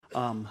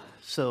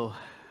So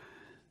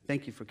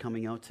thank you for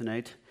coming out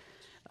tonight.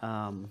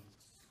 I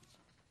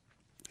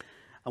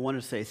want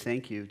to say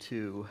thank you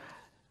to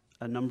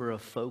a number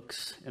of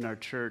folks in our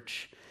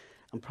church.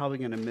 I'm probably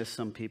going to miss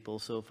some people,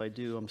 so if I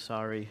do, I'm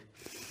sorry.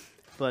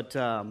 But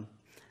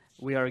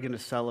we are going to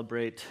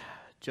celebrate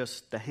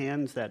just the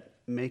hands that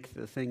make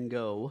the thing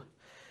go,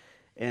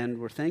 and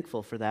we're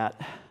thankful for that.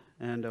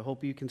 And I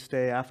hope you can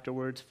stay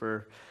afterwards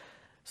for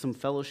some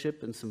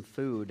fellowship and some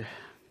food.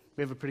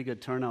 We have a pretty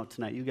good turnout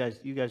tonight. You guys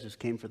just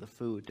came for the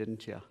food,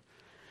 didn't you?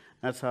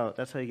 That's how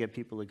you get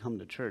people to come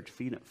to church.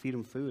 Feed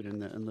them food,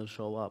 and they'll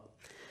show up.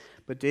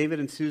 But David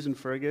and Susan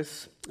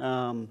Fergus,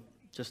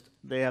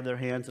 they have their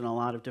hands in a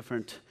lot of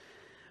different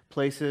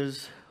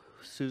places.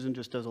 Susan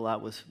just does a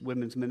lot with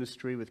women's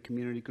ministry, with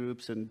community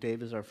groups, and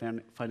Dave is our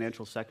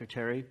financial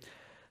secretary.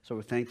 So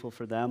we're thankful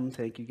for them.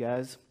 Thank you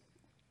guys.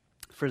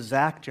 For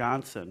Zach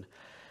Johnson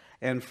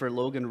and for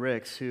Logan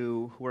Ricks,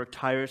 who work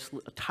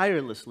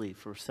tirelessly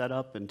for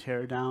setup and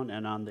tear down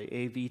and on the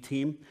AV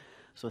team.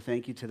 So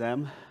thank you to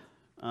them.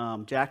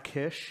 Jack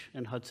Kish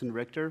and Hudson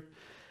Richter,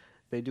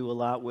 they do a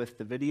lot with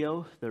the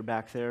video. They're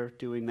back there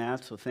doing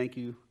that, so thank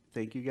you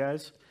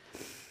guys.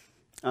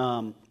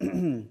 Josh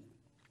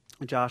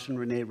and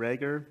Renee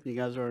Rager, you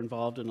guys are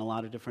involved in a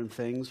lot of different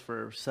things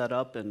for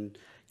setup and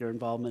your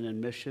involvement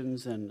in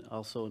missions and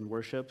also in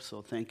worship,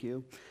 so thank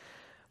you.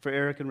 For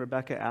Eric and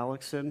Rebecca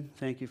Alexson,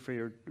 thank you for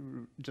your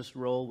just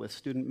role with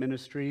student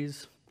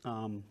ministries,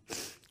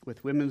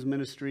 with women's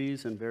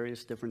ministries and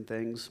various different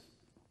things.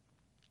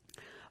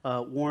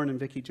 Warren and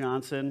Vicki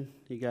Johnson,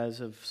 you guys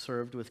have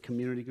served with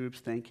community groups.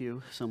 Thank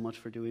you so much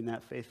for doing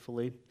that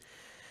faithfully.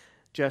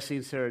 Jesse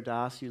and Sarah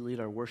Doss, you lead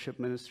our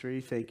worship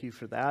ministry. Thank you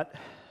for that.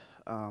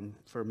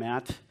 For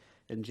Matt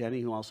and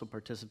Jenny, who also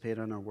participate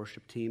on our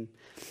worship team.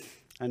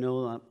 I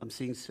know I'm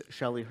seeing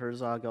Shelly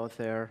Herzog out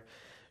there.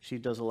 She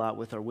does a lot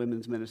with our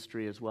women's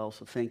ministry as well,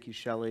 so thank you,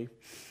 Shelly.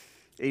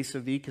 Asa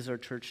Veek is our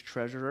church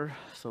treasurer,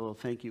 so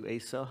thank you,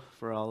 Asa,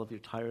 for all of your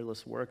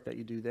tireless work that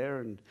you do there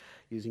and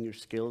using your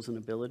skills and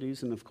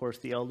abilities. And, of course,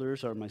 the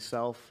elders are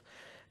myself,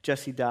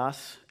 Jesse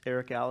Doss,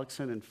 Eric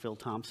Alexson, and Phil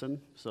Thompson.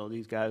 So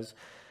these guys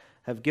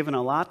have given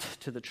a lot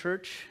to the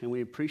church, and we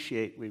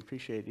appreciate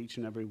each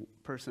and every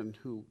person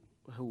who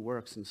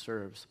works and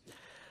serves.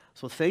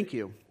 So thank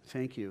you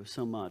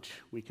so much.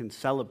 We can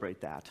celebrate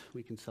that.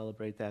 We can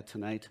celebrate that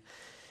tonight.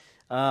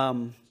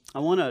 I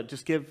want to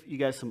just give you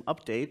guys some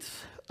updates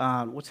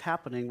on what's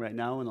happening right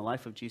now in the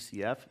life of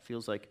GCF. It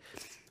feels like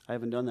I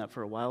haven't done that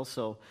for a while.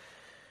 So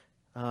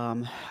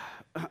the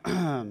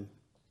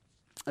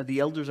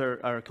elders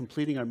are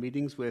completing our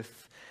meetings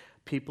with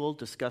people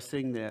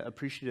discussing the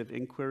appreciative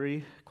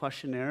inquiry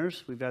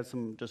questionnaires. We've had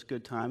some just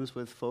good times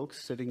with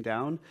folks sitting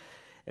down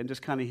and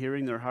just kind of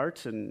hearing their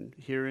hearts and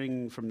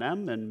hearing from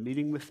them and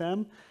meeting with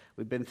them.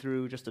 We've been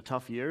through just a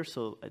tough year,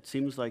 so it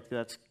seems like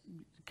that's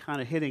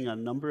kind of hitting a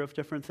number of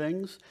different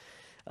things.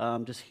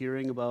 Just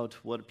hearing about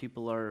what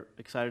people are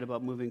excited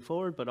about moving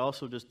forward, but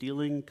also just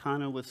dealing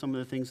kind of with some of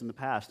the things in the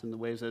past and the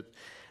ways that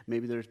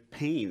maybe there's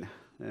pain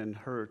and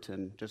hurt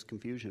and just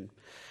confusion.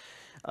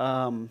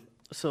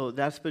 So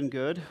that's been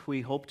good.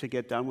 We hope to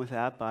get done with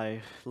that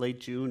by late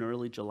June,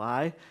 early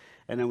July,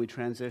 and then we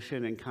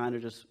transition and kind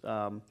of just,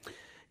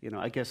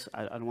 I guess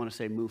I don't want to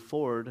say move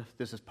forward.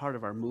 This is part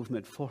of our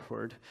movement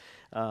forward,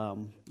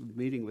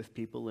 meeting with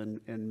people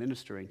and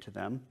ministering to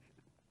them.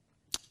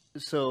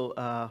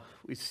 So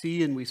we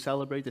see and we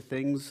celebrate the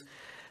things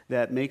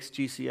that makes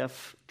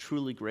GCF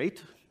truly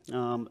great.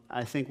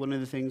 I think one of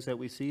the things that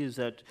we see is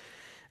that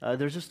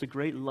there's just a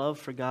great love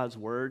for God's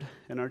word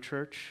in our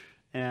church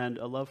and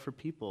a love for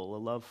people, a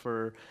love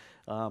for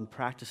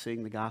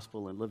practicing the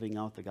gospel and living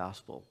out the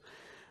gospel.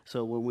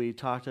 So when we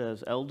talked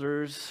as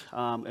elders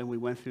and we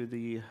went through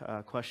the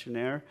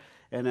questionnaire,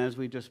 and as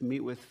we just meet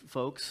with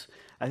folks,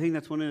 I think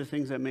that's one of the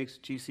things that makes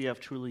GCF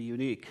truly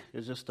unique,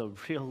 is just a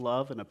real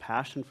love and a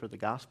passion for the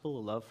gospel, a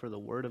love for the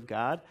Word of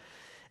God,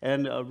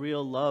 and a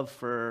real love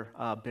for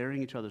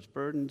bearing each other's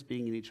burdens,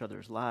 being in each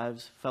other's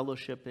lives,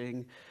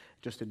 fellowshipping,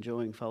 just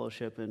enjoying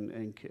fellowship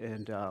and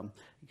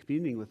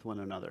communing with one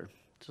another.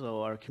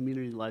 So our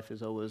community life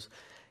has always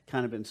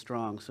kind of been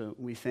strong, so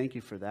we thank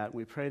you for that.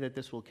 We pray that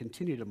this will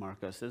continue to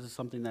mark us. This is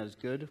something that is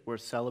good,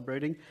 worth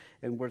celebrating,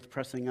 and worth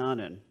pressing on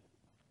in.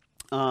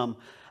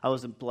 I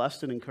was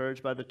blessed and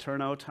encouraged by the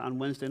turnout on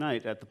Wednesday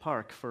night at the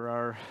park for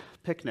our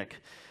picnic.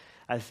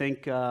 I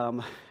think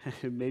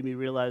it made me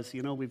realize,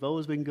 we've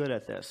always been good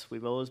at this.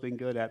 We've always been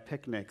good at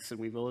picnics, and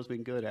we've always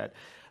been good at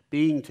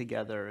being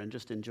together and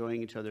just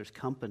enjoying each other's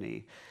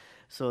company.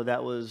 So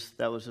that was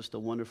just a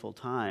wonderful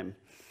time.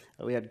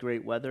 We had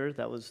great weather.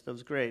 That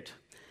was great.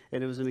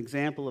 And it was an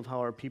example of how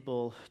our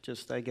people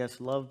just, I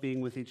guess, love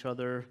being with each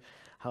other,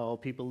 how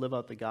people live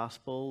out the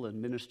gospel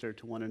and minister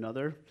to one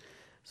another.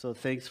 So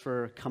thanks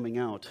for coming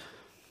out.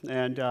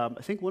 And I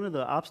think one of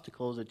the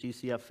obstacles that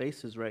GCF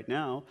faces right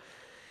now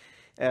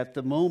at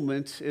the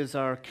moment is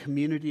our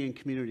community and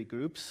community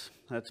groups.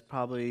 That's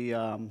probably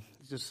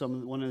just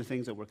one of the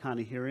things that we're kind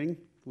of hearing.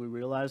 We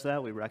realize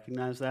that, we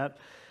recognize that.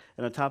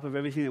 And on top of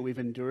everything that we've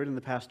endured in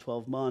the past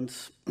 12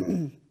 months,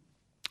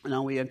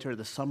 Now we enter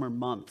the summer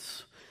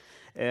months.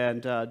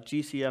 And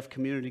GCF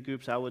community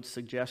groups, I would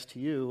suggest to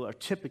you, are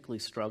typically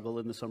struggle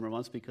in the summer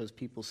months because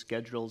people's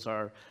schedules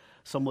are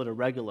somewhat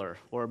irregular,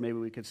 or maybe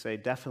we could say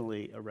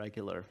definitely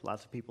irregular.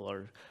 Lots of people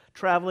are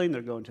traveling,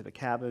 they're going to the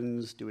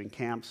cabins, doing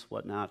camps,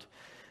 whatnot.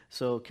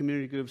 So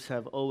community groups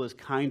have always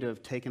kind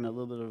of taken a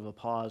little bit of a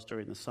pause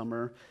during the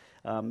summer,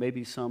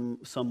 maybe some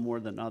more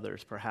than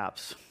others,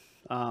 perhaps.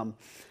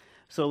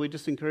 So we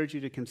just encourage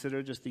you to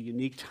consider just the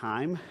unique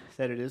time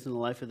that it is in the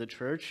life of the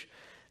church.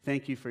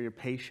 Thank you for your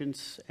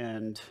patience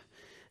and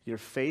your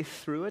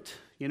faith through it.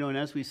 And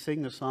as we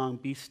sing the song,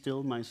 "Be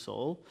Still, My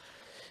Soul,"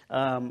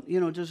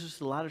 there's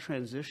just a lot of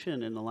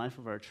transition in the life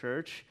of our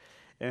church.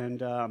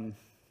 And,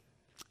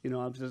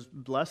 I'm just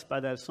blessed by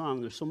that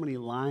song. There's so many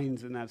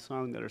lines in that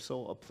song that are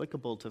so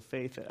applicable to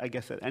faith, I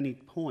guess, at any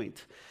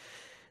point.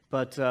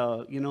 But,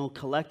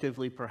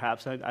 collectively,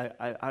 perhaps,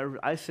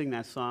 I sing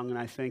that song and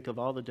I think of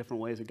all the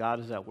different ways that God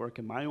is at work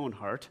in my own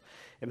heart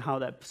and how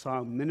that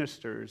song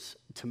ministers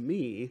to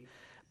me.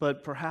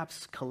 But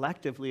perhaps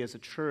collectively as a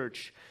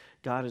church,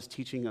 God is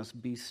teaching us,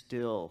 be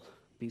still,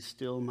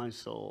 my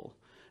soul.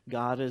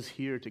 God is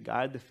here to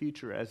guide the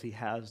future as he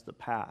has the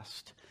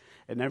past.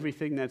 And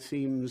everything that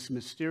seems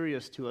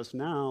mysterious to us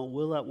now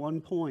will at one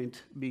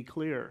point be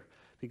clear,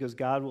 because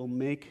God will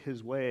make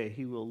his way.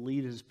 He will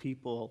lead his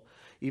people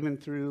even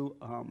through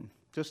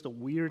just a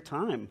weird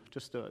time,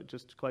 just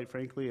quite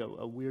frankly,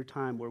 a weird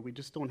time where we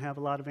just don't have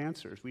a lot of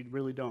answers. We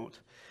really don't.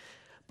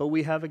 But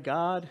we have a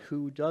God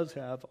who does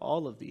have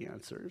all of the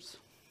answers,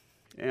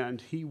 and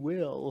he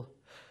will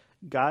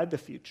guide the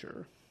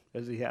future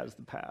as he has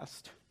the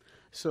past.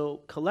 So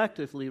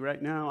collectively, right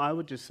now, I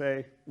would just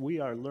say we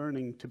are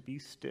learning to be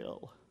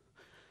still.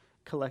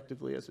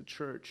 Collectively as a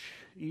church,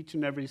 each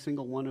and every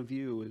single one of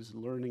you is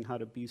learning how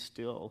to be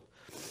still,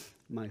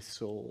 my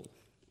soul,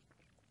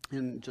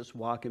 and just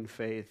walk in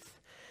faith.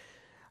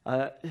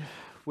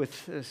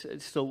 With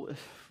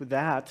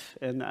that,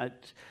 and I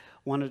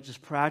want to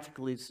just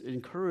practically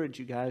encourage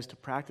you guys to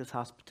practice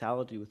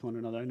hospitality with one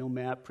another. I know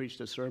Matt preached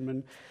a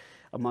sermon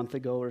a month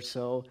ago or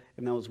so,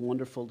 and that was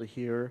wonderful to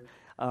hear.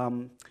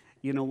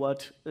 You know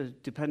what?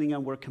 Depending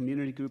on where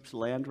community groups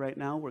land right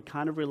now, we're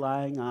kind of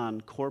relying on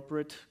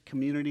corporate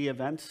community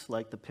events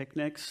like the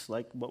picnics,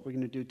 like what we're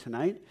going to do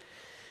tonight.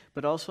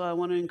 But also I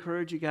want to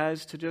encourage you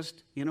guys to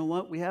just,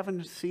 we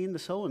haven't seen the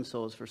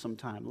so-and-sos for some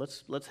time.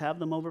 Let's have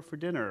them over for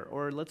dinner,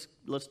 or let's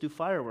do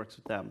fireworks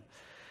with them.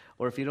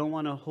 Or if you don't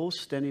want to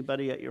host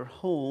anybody at your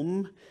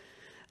home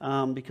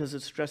because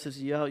it stresses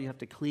you out, you have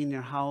to clean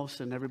your house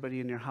and everybody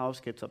in your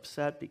house gets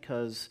upset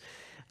because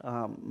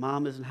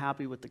mom isn't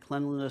happy with the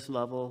cleanliness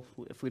level.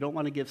 If we don't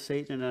want to give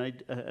Satan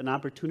an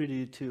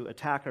opportunity to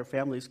attack our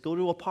families, go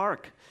to a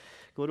park.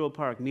 Go to a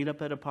park, meet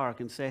up at a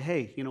park and say,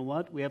 hey, you know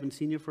what? We haven't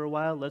seen you for a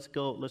while. Let's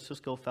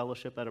just go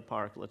fellowship at a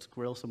park. Let's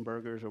grill some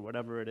burgers or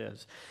whatever it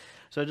is.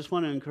 So I just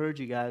want to encourage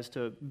you guys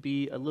to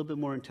be a little bit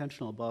more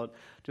intentional about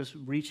just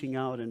reaching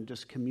out and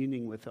just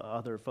communing with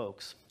other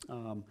folks.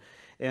 As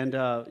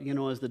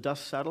the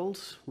dust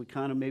settles, we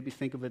kind of maybe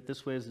think of it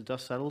this way: as the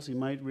dust settles, you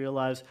might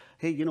realize,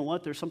 hey, you know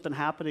what? There's something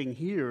happening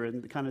here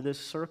in kind of this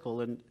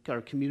circle, and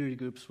our community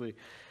groups,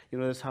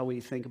 that's how we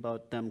think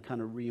about them kind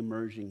of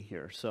reemerging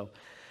here. So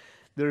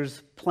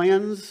there's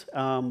plans,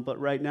 but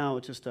right now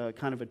it's just a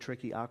kind of a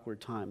tricky,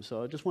 awkward time.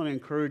 So I just want to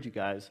encourage you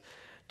guys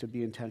to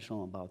be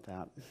intentional about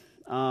that.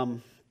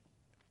 And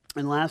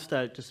last,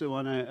 I just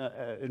want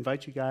to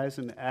invite you guys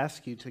and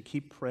ask you to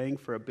keep praying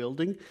for a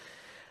building.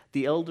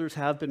 The elders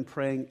have been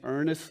praying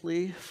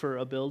earnestly for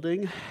a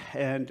building,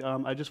 and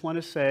I just want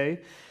to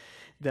say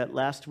that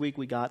last week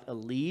we got a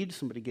lead.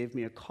 Somebody gave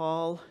me a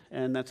call,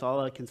 and that's all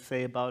I can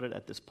say about it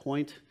at this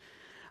point.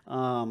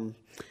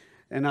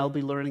 And I'll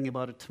be learning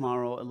about it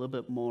tomorrow a little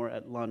bit more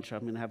at lunch. I'm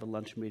going to have a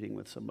lunch meeting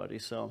with somebody,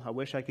 so I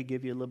wish I could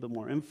give you a little bit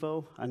more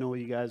info. I know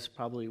you guys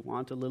probably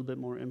want a little bit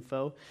more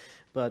info,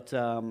 but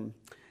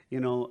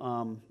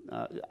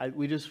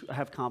we just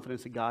have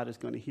confidence that God is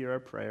going to hear our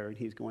prayer and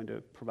he's going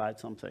to provide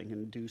something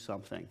and do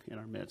something in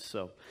our midst.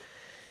 So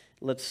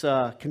let's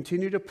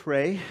continue to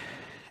pray,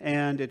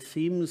 and it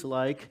seems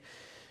like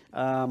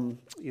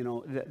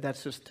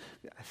that's just,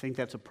 I think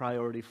that's a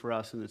priority for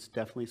us, and it's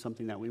definitely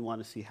something that we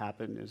want to see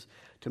happen, is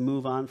to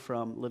move on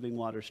from Living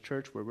Waters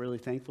Church. We're really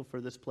thankful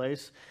for this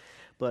place,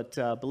 but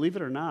believe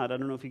it or not, I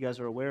don't know if you guys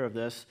are aware of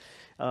this,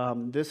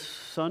 this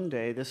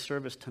Sunday, this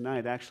service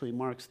tonight actually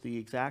marks the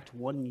exact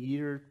 1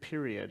 year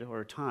period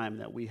or time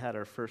that we had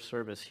our first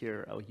service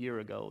here a year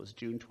ago. It was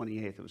June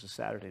 28th. It was a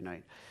Saturday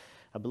night.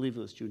 I believe it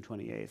was June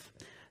 28th.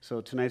 So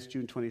tonight's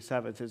June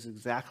 27th is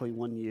exactly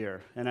 1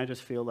 year. And I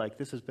just feel like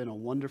this has been a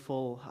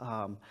wonderful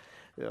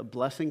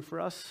blessing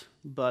for us,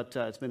 but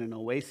it's been an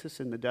oasis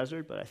in the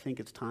desert, but I think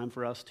it's time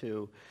for us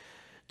to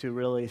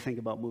really think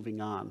about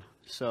moving on.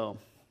 So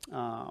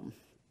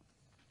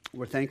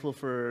we're thankful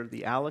for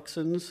the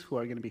Alexsons, who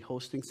are going to be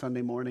hosting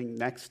Sunday morning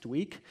next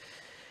week.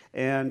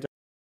 And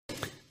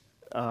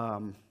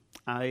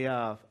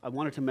I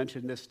wanted to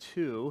mention this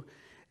too.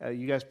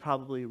 You guys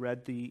probably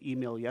read the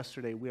email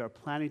yesterday. We are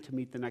planning to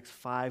meet the next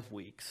 5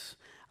 weeks.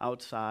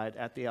 outside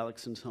at the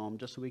Alexson's home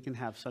just so we can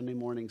have Sunday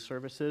morning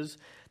services.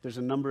 There's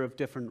a number of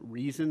different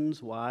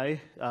reasons why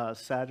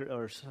Saturday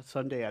or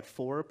Sunday at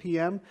 4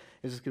 p.m.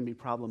 is going to be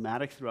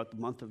problematic throughout the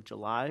month of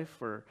July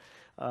for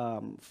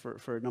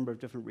a number of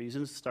different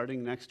reasons.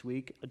 Starting next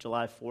week,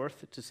 July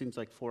 4th, it just seems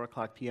like 4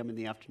 o'clock p.m. in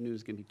the afternoon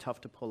is going to be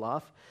tough to pull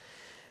off.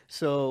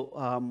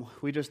 So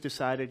we just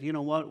decided, you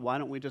know what, why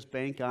don't we just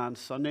bank on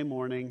Sunday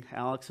morning,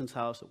 Alexson's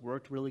house. It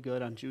worked really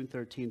good on June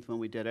 13th when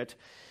we did it.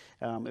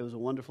 It was a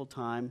wonderful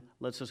time.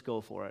 Let's just go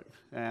for it.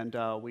 And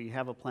we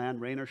have a plan,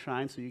 rain or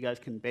shine, so you guys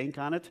can bank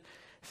on it.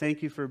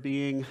 Thank you for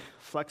being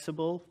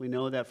flexible. We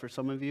know that for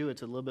some of you,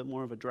 it's a little bit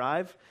more of a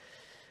drive.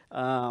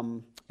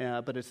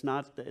 But it's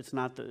not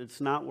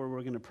where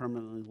we're going to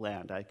permanently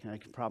land. I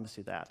can promise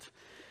you that.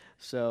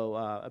 So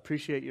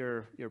appreciate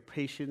your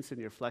patience and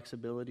your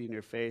flexibility and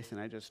your faith,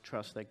 and I just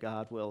trust that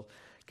God will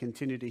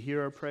continue to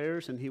hear our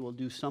prayers and He will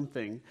do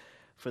something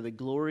for the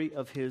glory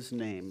of His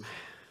name.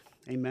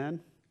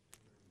 Amen?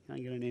 Can I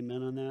get an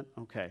amen on that?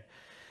 Okay.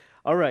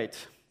 All right.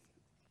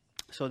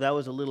 So that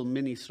was a little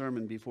mini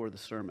sermon before the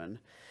sermon.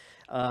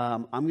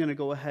 I'm going to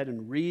go ahead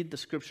and read the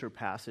scripture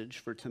passage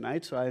for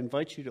tonight. So I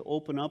invite you to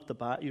open up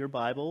your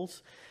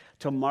Bibles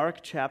to Mark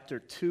chapter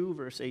 2,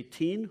 verse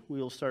 18.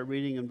 We will start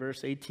reading in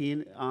verse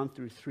 18 on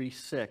through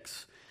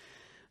 3:6.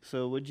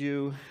 So would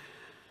you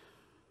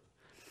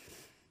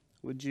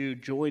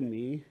join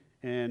me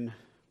in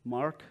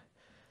Mark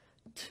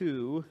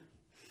 2,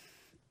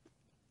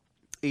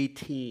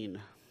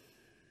 18.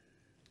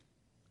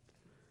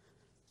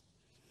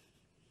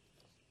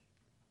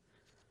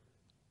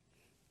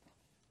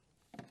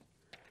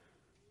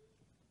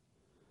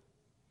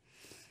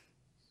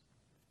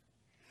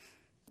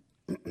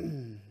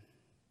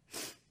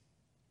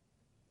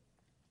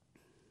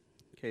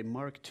 Okay,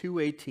 Mark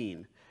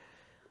 2:18.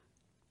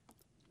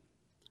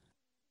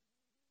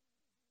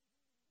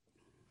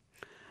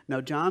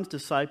 Now John's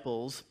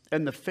disciples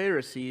and the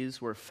Pharisees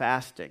were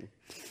fasting,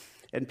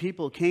 and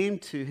people came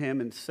to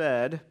him and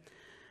said,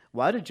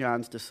 "Why do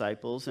John's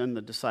disciples and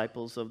the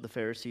disciples of the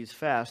Pharisees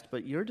fast,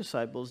 but your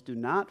disciples do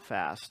not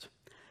fast?"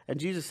 And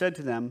Jesus said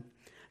to them,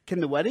 "Can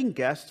the wedding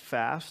guests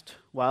fast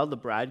while the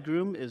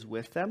bridegroom is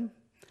with them?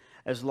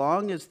 As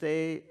long as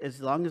they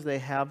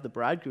have the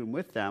bridegroom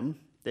with them,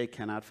 they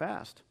cannot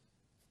fast.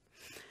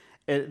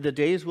 The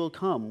days will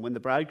come when the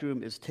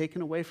bridegroom is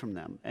taken away from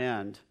them,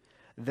 and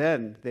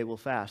then they will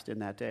fast in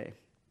that day.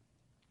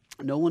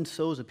 No one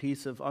sews a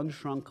piece of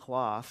unshrunk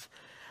cloth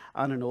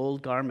on an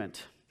old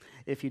garment.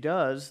 If he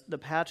does, the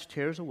patch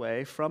tears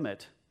away from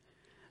it,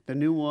 the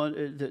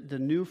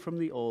new from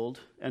the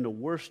old, and a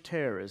worse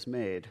tear is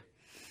made.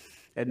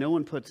 And no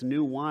one puts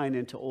new wine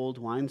into old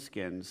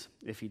wineskins.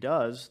 If he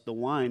does, the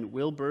wine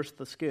will burst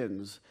the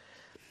skins,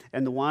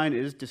 and the wine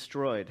is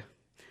destroyed.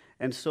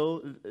 And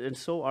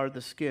so are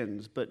the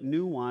skins, but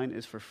new wine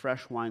is for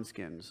fresh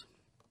wineskins."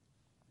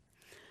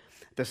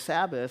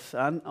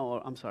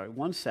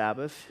 One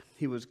Sabbath,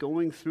 he was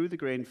going through the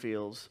grain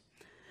fields,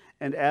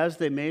 and as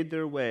they made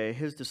their way,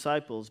 his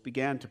disciples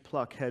began to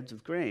pluck heads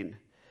of grain.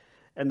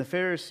 And the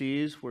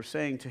Pharisees were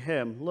saying to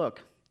him,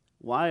 "Look,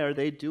 why are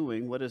they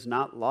doing what is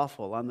not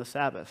lawful on the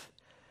Sabbath?"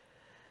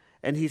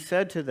 And he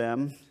said to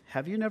them,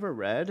 "Have you never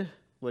read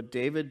what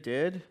David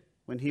did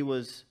when he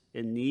was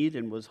in need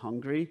and was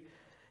hungry,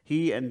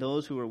 he and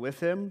those who were with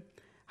him,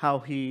 how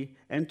he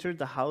entered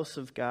the house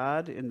of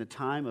God in the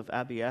time of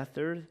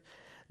Abiathar,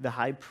 the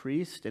high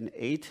priest, and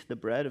ate the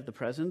bread of the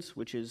presence,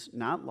 which is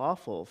not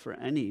lawful for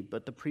any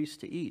but the priest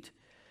to eat.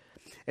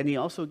 And he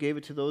also gave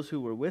it to those who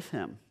were with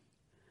him.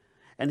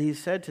 And he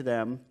said to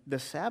them, the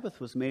Sabbath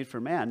was made for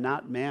man,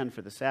 not man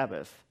for the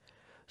Sabbath.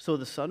 So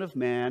the Son of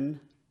Man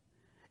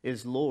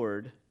is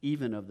Lord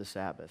even of the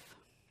Sabbath."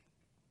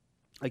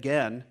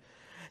 Again,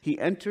 he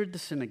entered the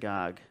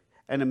synagogue,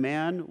 and a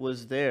man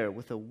was there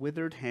with a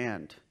withered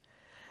hand.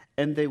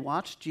 And they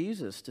watched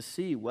Jesus to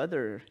see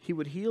whether he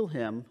would heal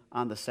him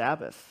on the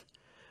Sabbath,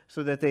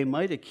 so that they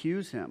might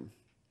accuse him.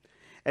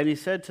 And he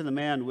said to the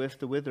man with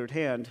the withered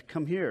hand,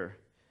 "Come here."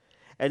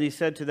 And he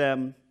said to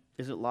them,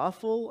 "Is it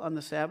lawful on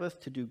the Sabbath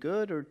to do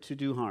good or to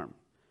do harm,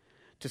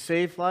 to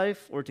save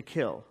life or to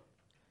kill?"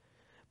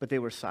 But they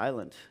were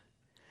silent.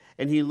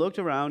 And he looked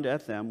around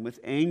at them with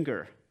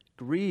anger,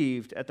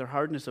 grieved at their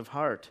hardness of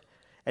heart.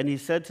 And he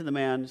said to the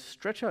man,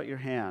 "Stretch out your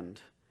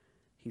hand."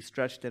 He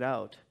stretched it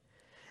out,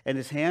 and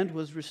his hand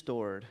was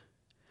restored.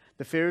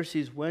 The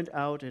Pharisees went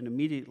out and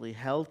immediately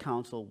held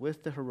counsel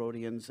with the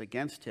Herodians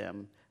against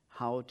him,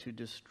 how to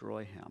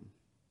destroy him.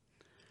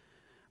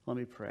 Let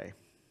me pray.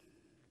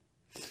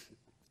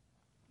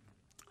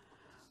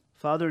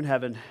 Father in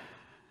heaven,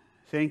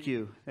 thank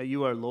you that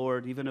you are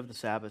Lord even of the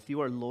Sabbath.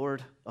 You are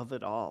Lord of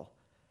it all.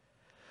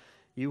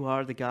 You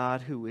are the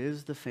God who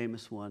is the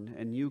famous one,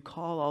 and you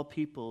call all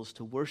peoples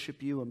to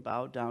worship you and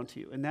bow down to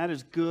you. And that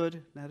is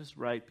good, that is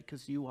right,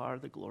 because you are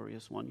the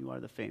glorious one. You are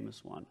the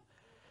famous one.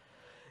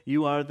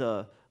 You are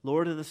the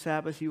Lord of the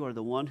Sabbath. You are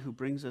the one who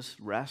brings us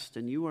rest,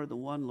 and you are the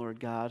one, Lord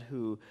God,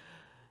 who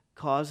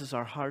causes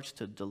our hearts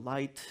to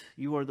delight.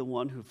 You are the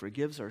one who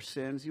forgives our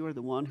sins. You are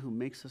the one who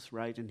makes us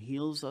right and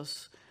heals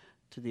us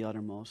to the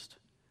uttermost.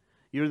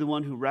 You're the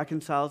one who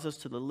reconciles us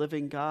to the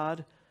living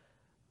God,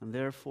 and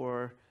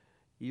therefore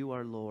you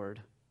are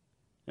Lord.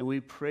 And we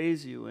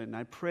praise you, and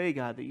I pray,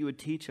 God, that you would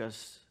teach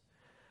us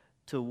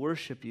to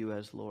worship you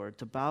as Lord,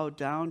 to bow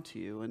down to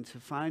you, and to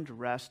find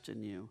rest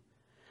in you.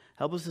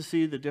 Help us to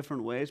see the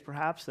different ways,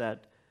 perhaps,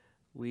 that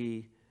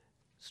we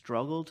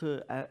struggle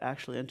to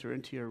actually enter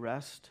into your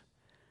rest.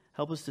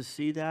 Help us to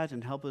see that,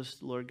 and help us,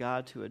 Lord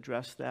God, to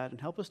address that,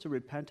 and help us to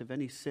repent of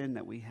any sin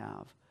that we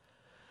have.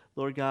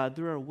 Lord God,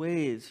 there are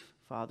ways,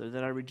 Father,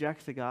 that I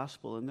reject the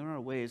gospel, and there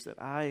are ways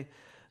that I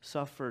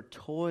suffer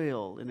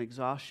toil and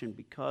exhaustion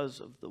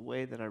because of the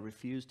way that I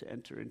refuse to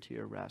enter into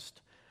your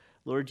rest.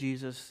 Lord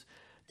Jesus,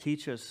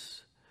 teach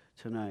us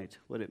tonight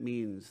what it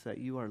means that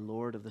you are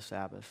Lord of the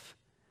Sabbath.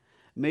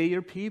 May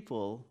your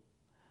people,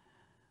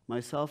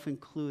 myself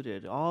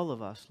included, all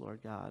of us,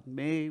 Lord God,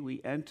 may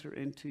we enter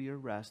into your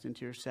rest,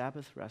 into your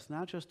Sabbath rest,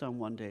 not just on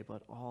one day,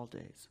 but all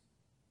days,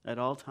 at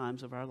all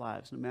times of our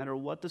lives. No matter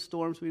what the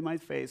storms we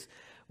might face,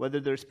 whether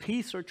there's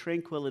peace or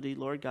tranquility,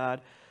 Lord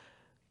God,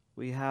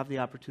 we have the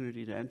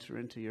opportunity to enter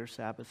into your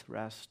Sabbath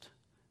rest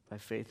by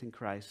faith in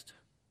Christ.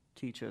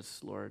 Teach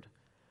us, Lord.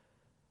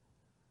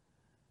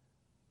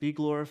 Be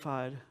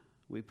glorified,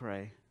 we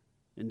pray.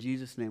 In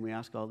Jesus' name we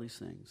ask all these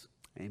things.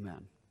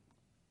 Amen.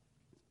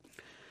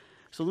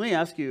 So let me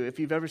ask you if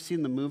you've ever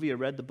seen the movie or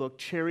read the book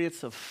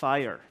Chariots of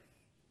Fire.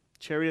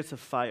 Chariots of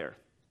Fire.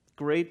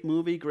 Great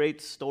movie,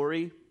 great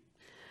story.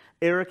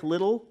 Eric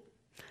Liddell,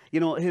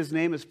 you know, his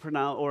name is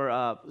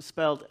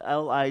spelled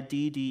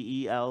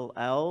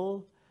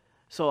Liddell.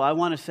 So I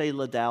want to say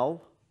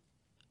Liddell,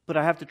 but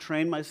I have to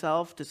train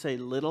myself to say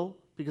Little,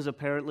 because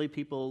apparently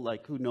people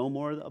who know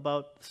more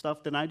about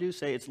stuff than I do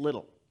say it's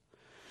Little.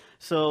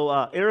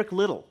 So Eric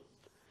Liddell,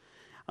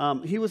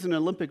 he was an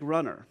Olympic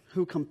runner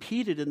who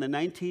competed in the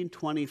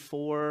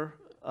 1924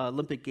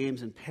 Olympic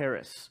Games in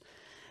Paris.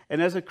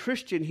 And as a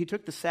Christian, he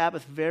took the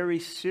Sabbath very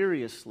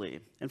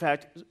seriously. In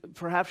fact,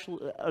 perhaps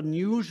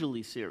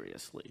unusually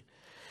seriously.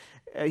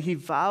 He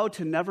vowed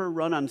to never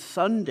run on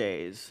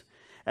Sundays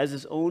as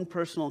his own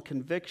personal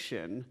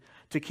conviction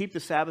to keep the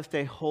Sabbath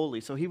day holy.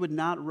 So he would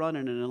not run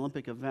in an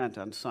Olympic event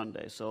on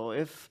Sunday. So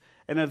if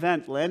an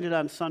event landed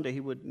on Sunday, he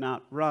would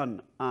not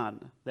run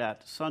on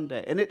that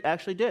Sunday. And it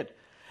actually did.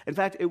 In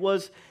fact, it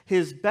was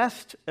his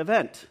best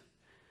event.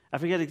 I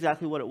forget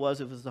exactly what it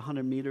was. If it was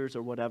 100 meters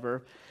or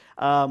whatever.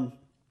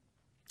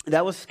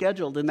 That was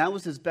scheduled, and that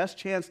was his best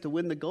chance to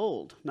win the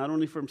gold, not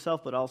only for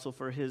himself, but also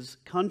for his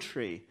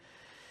country.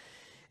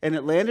 And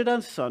it landed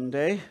on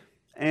Sunday,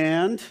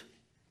 and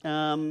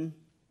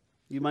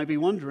you might be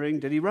wondering,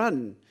 did he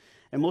run?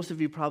 And most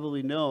of you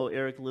probably know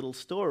Eric Liddell's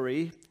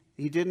story.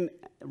 He didn't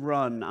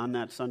run on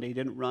that Sunday. He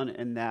didn't run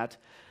in that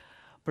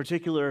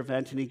particular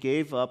event, and he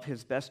gave up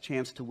his best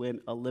chance to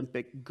win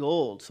Olympic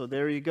gold. So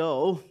there you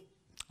go.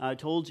 I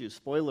told you,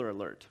 spoiler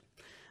alert.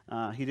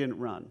 He didn't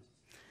run.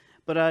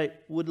 But I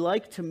would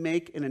like to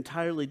make an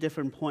entirely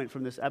different point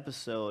from this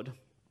episode,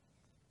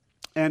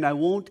 and I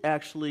won't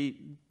actually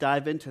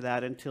dive into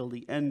that until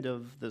the end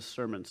of the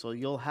sermon. So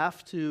you'll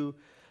have to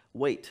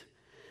wait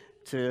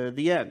to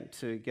the end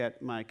to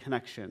get my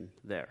connection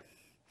there.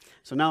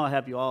 So now I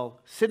have you all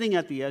sitting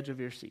at the edge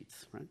of your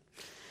seats, right?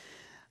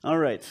 All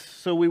right,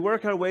 so we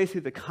work our way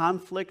through the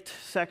conflict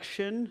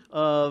section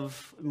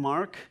of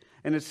Mark,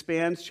 and it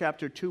spans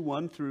chapter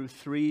 2:1 through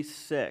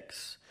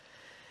 3:6.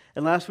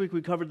 And last week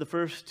we covered the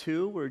first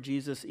two, where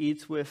Jesus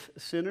eats with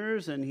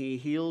sinners and he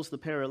heals the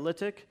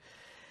paralytic.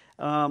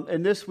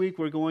 And this week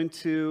we're going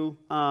to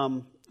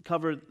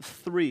cover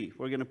three.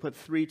 We're going to put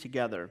three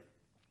together.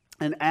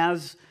 And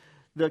as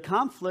the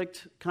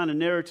conflict kind of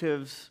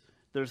narratives,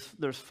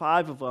 there's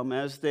five of them,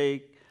 as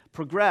they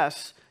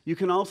progress, you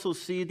can also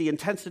see the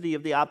intensity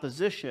of the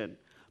opposition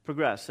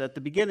progress. At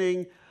the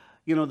beginning,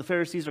 you know, the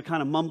Pharisees are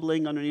kind of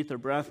mumbling underneath their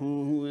breath,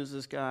 who is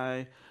this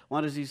guy?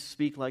 Why does he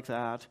speak like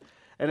that?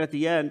 And at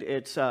the end,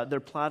 it's they're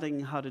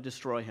plotting how to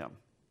destroy him.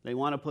 They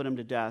want to put him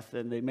to death,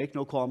 and they make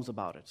no qualms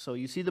about it. So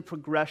you see the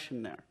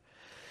progression there.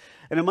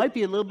 And it might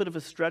be a little bit of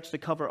a stretch to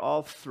cover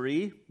all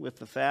three with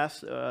the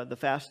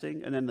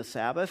fasting, and then the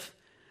Sabbath.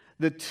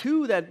 The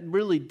two that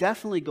really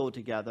definitely go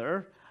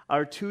together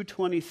are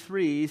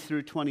 2:23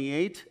 through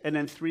 28, and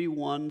then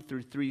 3:1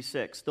 through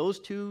 3:6. Those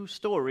two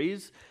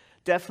stories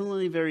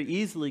definitely very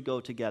easily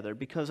go together,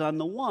 because on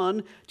the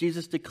one,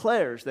 Jesus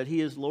declares that he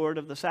is Lord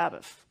of the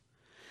Sabbath.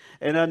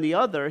 And on the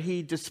other,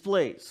 he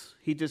displays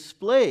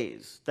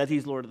that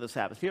he's Lord of the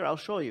Sabbath. Here, I'll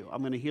show you.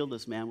 I'm going to heal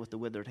this man with the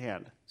withered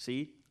hand.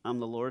 See, I'm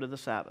the Lord of the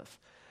Sabbath.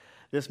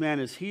 This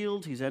man is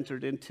healed. He's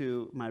entered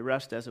into my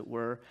rest, as it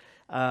were.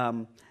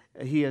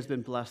 He has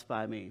been blessed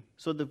by me.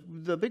 So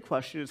the big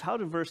question is, how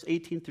do verse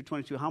 18 through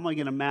 22, how am I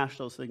going to mash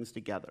those things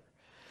together?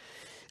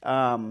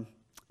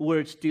 Where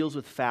it deals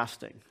with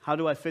fasting. How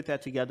do I fit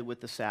that together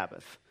with the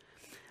Sabbath?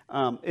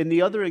 In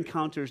the other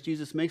encounters,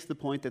 Jesus makes the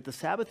point that the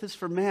Sabbath is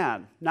for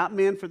man, not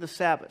man for the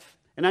Sabbath.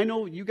 And I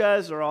know you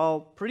guys are all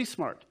pretty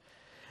smart,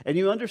 and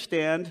you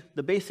understand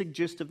the basic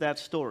gist of that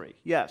story.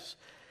 Yes,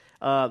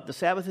 the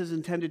Sabbath is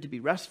intended to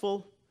be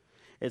restful.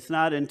 It's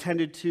not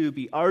intended to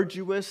be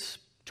arduous,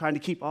 trying to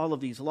keep all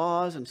of these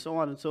laws and so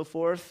on and so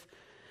forth.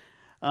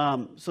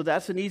 So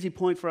that's an easy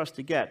point for us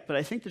to get. But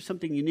I think there's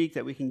something unique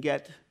that we can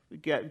get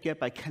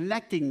by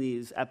connecting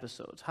these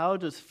episodes. How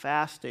does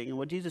fasting and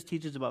what Jesus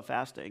teaches about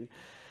fasting,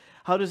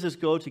 how does this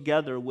go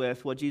together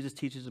with what Jesus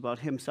teaches about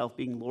himself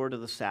being Lord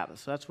of the Sabbath?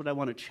 So that's what I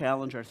want to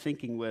challenge our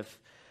thinking with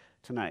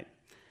tonight.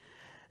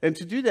 And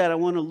to do that, I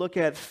want to look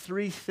at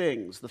three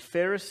things. The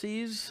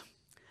Pharisees,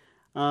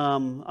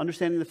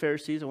 understanding the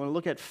Pharisees. I want to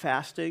look at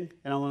fasting,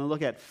 and I want to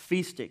look at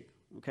feasting.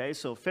 Okay,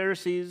 so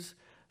Pharisees,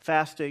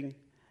 fasting,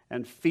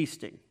 and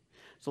feasting.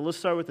 So let's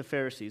start with the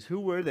Pharisees. Who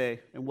were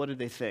they, and what did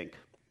they think?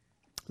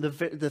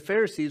 The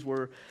Pharisees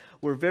were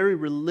very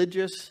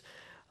religious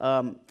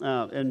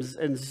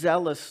and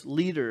zealous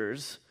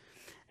leaders.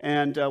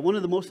 And one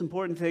of the most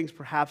important things,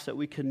 perhaps, that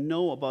we can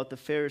know about the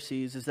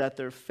Pharisees is that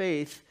their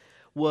faith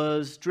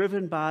was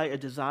driven by a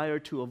desire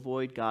to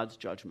avoid God's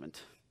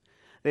judgment.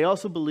 They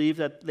also believed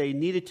that they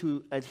needed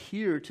to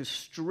adhere to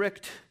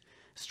strict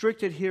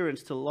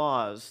adherence to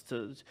laws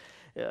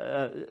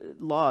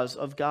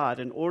of God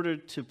in order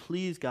to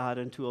please God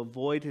and to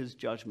avoid his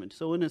judgment.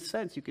 So in a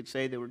sense, you could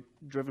say they were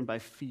driven by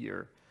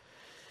fear.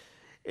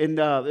 And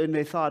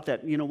they thought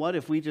that, you know what,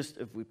 if we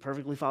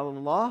perfectly follow the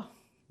law,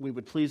 we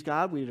would please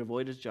God, we would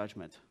avoid his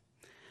judgment.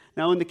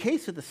 Now, in the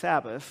case of the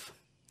Sabbath,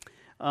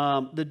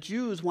 the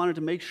Jews wanted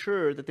to make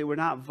sure that they were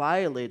not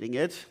violating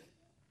it,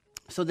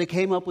 so they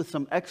came up with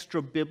some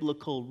extra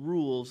biblical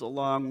rules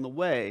along the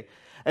way.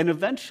 And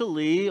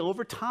eventually,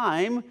 over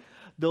time,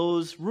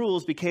 those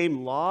rules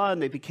became law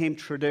and they became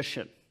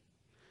tradition.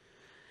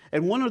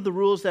 And one of the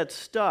rules that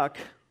stuck,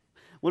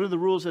 one of the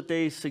rules that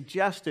they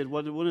suggested,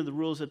 one of the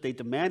rules that they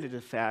demanded,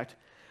 in fact,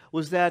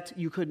 was that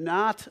you could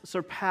not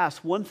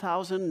surpass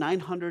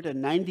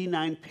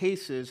 1,999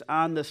 paces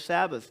on the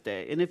Sabbath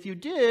day. And if you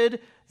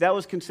did, that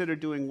was considered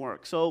doing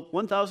work. So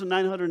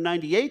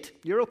 1,998,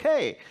 you're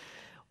okay.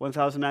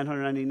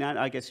 1,999,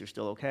 I guess you're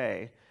still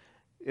okay.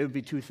 It would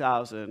be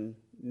 2,000.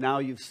 Now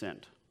you've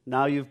sinned.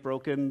 Now you've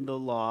broken the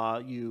law.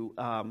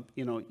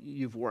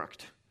 You've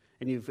worked,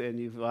 and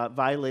you've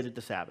violated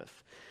the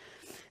Sabbath.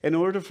 In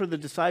order for the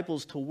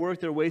disciples to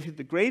work their way through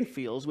the grain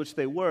fields, which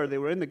they were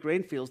in the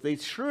grain fields, they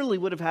surely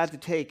would have had to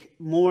take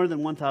more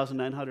than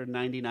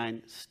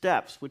 1,999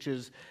 steps, which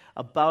is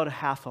about a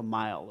half a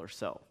mile or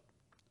so.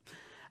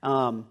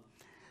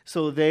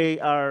 So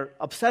they are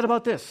upset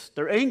about this.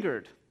 They're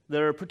angered.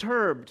 They're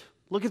perturbed.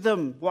 Look at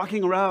them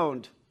walking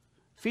around,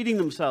 feeding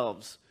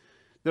themselves.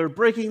 They're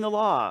breaking the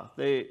law.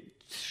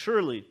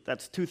 Surely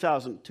that's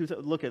 2,000.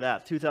 Look at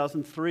that,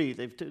 2003.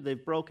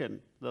 They've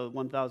broken the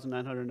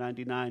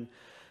 1,999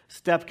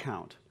 step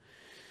count.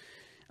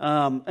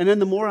 And then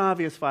the more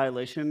obvious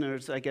violation,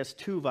 there's, I guess,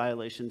 two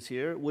violations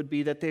here, would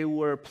be that they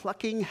were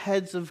plucking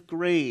heads of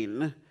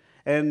grain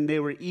and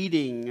they were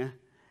eating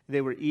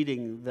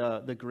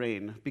the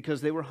grain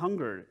because they were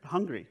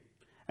hungry,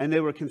 and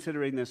they were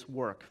considering this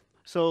work.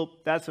 So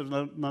that's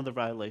another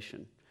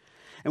violation.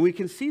 And we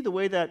can see the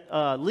way that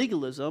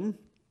legalism,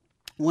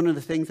 one of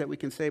the things that we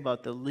can say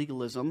about the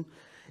legalism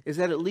is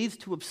that it leads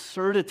to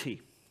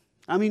absurdity.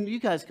 I mean, you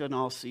guys can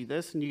all see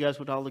this, and you guys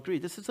would all agree.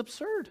 This is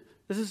absurd.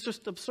 This is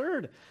just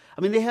absurd.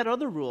 I mean, they had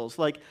other rules,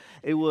 like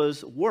it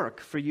was work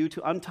for you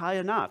to untie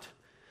a knot.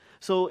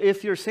 So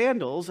if your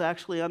sandals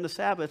actually on the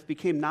Sabbath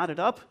became knotted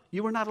up,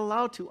 you were not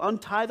allowed to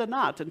untie the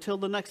knot until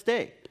the next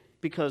day,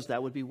 because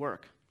that would be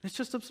work. It's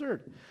just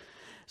absurd.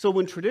 So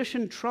when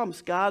tradition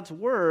trumps God's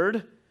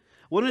word,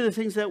 one of the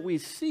things that we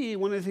see,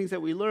 one of the things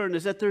that we learn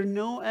is that there's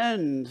no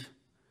end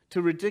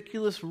to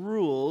ridiculous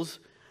rules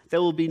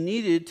that will be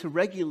needed to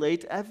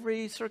regulate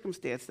every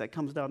circumstance that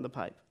comes down the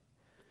pipe.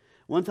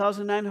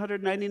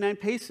 1,999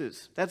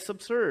 paces, that's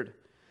absurd.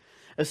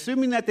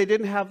 Assuming that they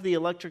didn't have the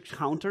electric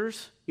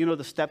counters,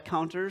 the step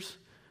counters,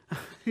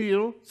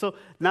 So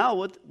now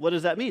what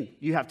does that mean?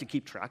 You have to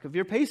keep track of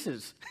your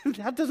paces.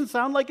 That doesn't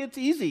sound like it's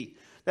easy.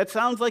 That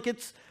sounds like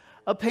it's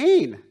a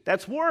pain.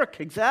 That's work,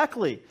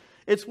 exactly.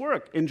 It's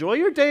work. Enjoy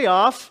your day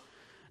off.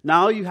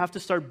 Now you have to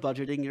start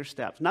budgeting your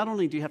steps. Not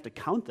only do you have to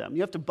count them,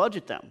 you have to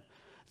budget them.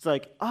 It's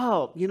like,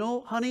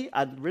 honey,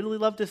 I'd really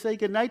love to say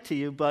goodnight to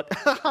you, but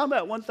I'm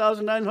at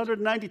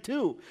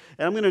 1,992,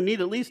 and I'm going to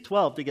need at least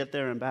 12 to get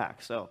there and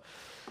back. So,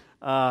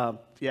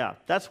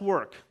 that's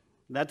work.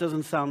 That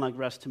doesn't sound like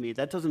rest to me.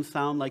 That doesn't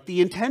sound like the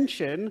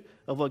intention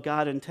of what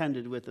God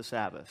intended with the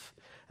Sabbath.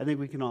 I think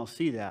we can all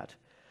see that.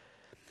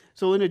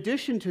 So in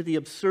addition to the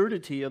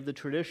absurdity of the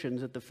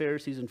traditions that the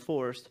Pharisees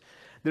enforced,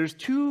 there's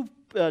two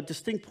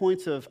distinct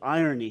points of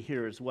irony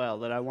here as well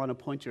that I want to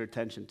point your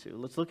attention to.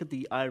 Let's look at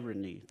the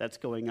irony that's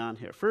going on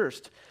here.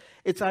 First,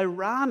 it's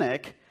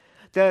ironic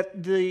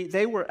that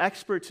they were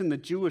experts in the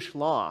Jewish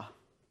law,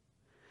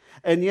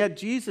 and yet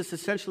Jesus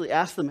essentially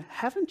asked them,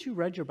 haven't you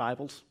read your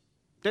Bibles?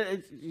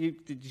 Did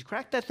you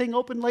crack that thing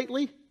open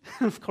lately?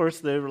 Of course,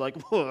 they were like,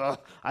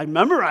 I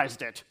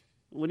memorized it.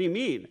 What do you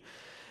mean?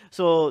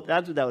 So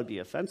that would be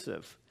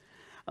offensive.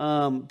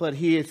 But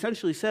he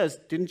essentially says,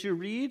 didn't you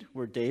read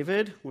where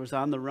David was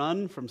on the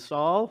run from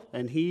Saul,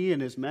 and he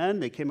and his men,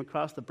 they came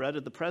across the bread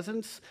of the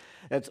presence?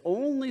 That's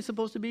only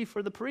supposed to be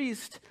for the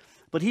priest,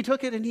 But he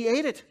took it and he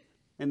ate it.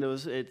 And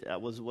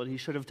that was what he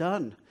should have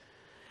done.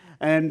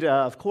 And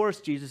of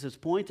course, Jesus'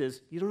 point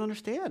is, you don't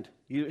understand.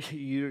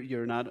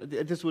 You're not.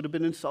 This would have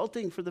been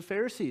insulting for the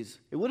Pharisees.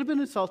 It would have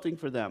been insulting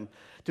for them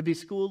to be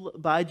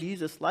schooled by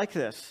Jesus like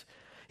this.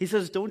 He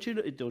says, don't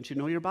you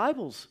know your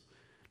Bibles?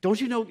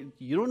 Don't you know,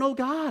 you don't know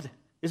God,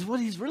 is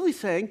what he's really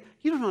saying.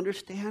 You don't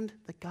understand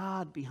the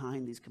God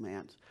behind these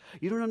commands.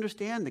 You don't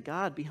understand the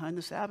God behind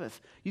the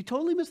Sabbath. You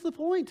totally missed the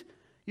point.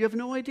 You have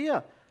no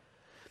idea.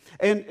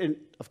 And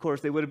of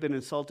course, they would have been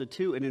insulted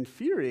too and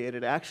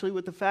infuriated actually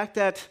with the fact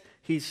that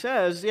he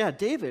says, yeah,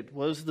 David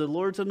was the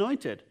Lord's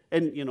anointed.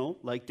 And,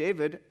 like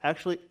David,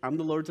 actually, I'm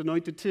the Lord's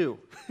anointed too.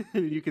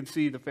 You can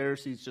see the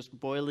Pharisees just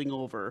boiling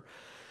over.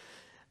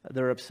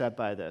 They're upset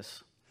by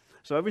this.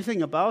 So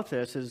everything about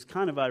this is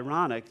kind of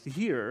ironic.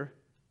 Here,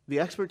 the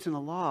experts in the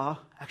law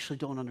actually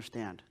don't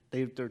understand.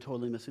 They're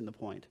totally missing the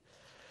point.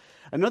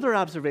 Another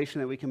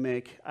observation that we can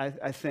make,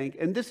 I think,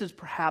 and this is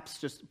perhaps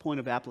just a point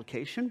of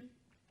application,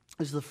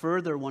 is the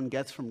further one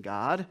gets from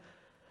God,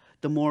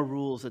 the more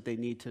rules that they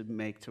need to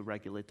make to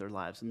regulate their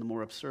lives, and the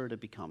more absurd it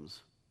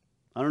becomes.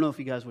 I don't know if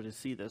you guys would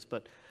see this,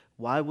 but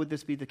why would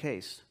this be the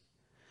case?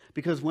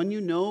 Because when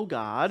you know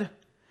God,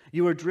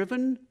 you are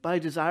driven by a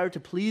desire to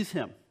please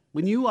Him.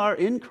 When you are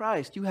in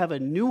Christ, you have a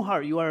new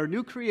heart, you are a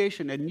new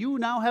creation, and you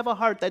now have a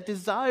heart that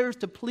desires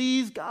to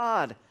please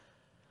God.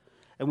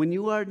 And when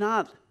you are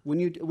not,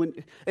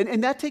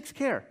 and that takes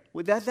care.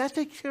 That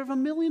takes care of a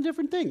million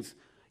different things.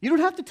 You don't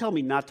have to tell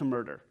me not to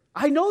murder.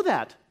 I know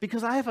that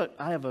because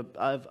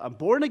I'm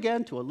born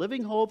again to a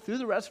living hope through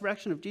the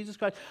resurrection of Jesus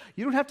Christ.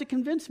 You don't have to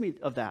convince me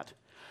of that.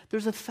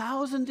 There's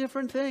 1,000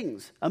 different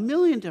things,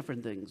 1,000,000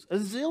 different things,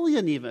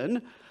 1,000,000,000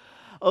 even,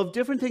 of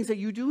different things that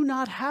you do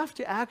not have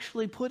to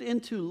actually put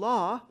into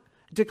law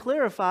to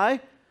clarify,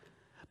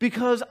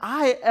 because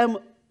I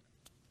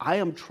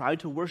am trying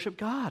to worship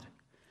God.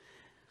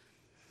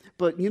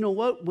 But you know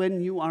what? When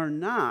you are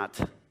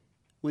not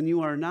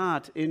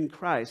in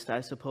Christ,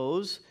 I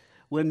suppose,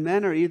 when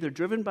men are either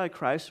driven by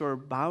Christ or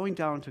bowing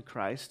down to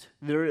Christ,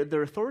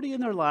 their authority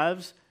in their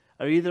lives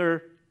are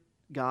either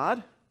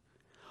God,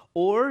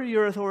 or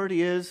your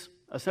authority is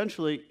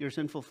essentially your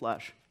sinful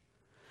flesh.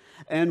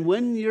 And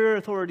when your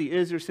authority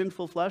is your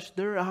sinful flesh,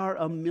 there are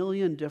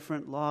 1,000,000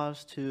 different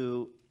laws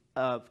to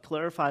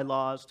clarify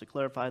laws,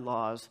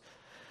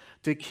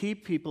 to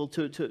keep people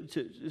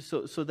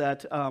so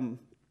that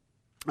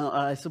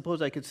I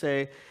suppose I could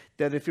say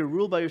that if you're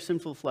ruled by your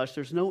sinful flesh,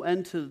 there's no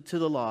end to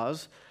the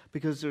laws,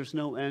 because there's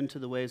no end to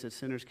the ways that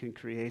sinners can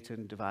create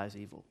and devise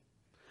evil.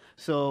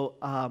 So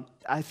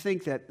I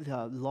think that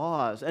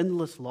laws,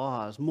 endless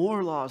laws,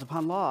 more laws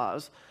upon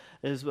laws,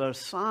 is a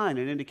sign,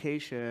 an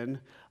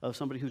indication of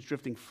somebody who's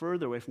drifting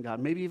further away from God,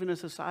 maybe even a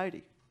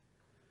society.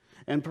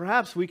 And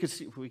perhaps we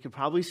could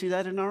probably see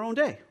that in our own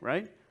day,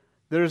 right?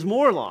 There's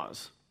more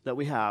laws that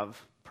we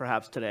have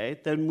perhaps today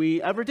than we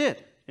ever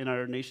did in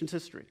our nation's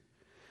history.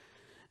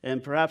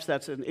 And perhaps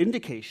that's an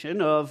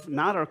indication of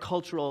not our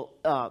cultural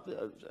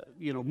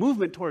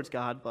movement towards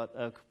God, but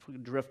a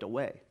drift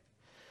away.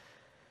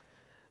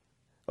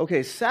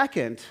 Okay,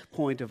 second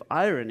point of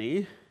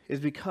irony is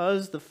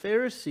because the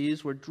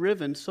Pharisees were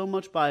driven so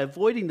much by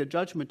avoiding the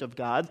judgment of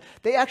God,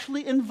 they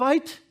actually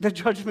invite the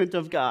judgment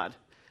of God.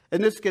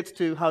 And this gets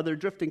to how they're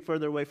drifting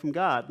further away from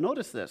God.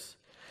 Notice this.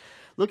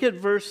 Look at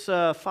verse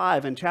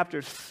 5 in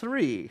chapter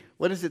 3.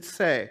 What does it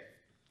say?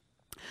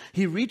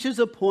 He reaches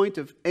a point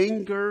of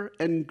anger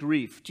and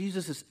grief.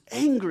 Jesus is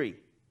angry.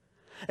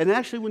 And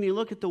actually, when you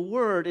look at the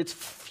word, it's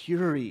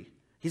fury.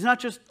 He's not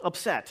just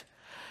upset.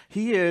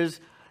 He is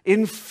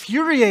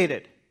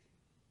infuriated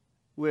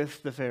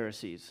with the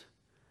Pharisees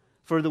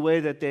for the way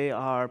that they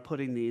are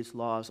putting these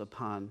laws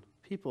upon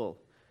people.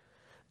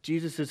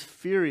 Jesus is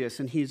furious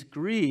and he's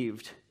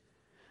grieved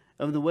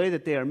of the way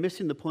that they are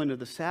missing the point of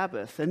the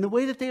Sabbath and the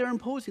way that they are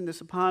imposing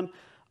this upon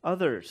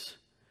others.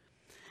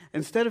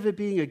 Instead of it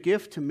being a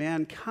gift to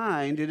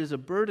mankind, it is a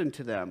burden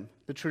to them.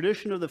 The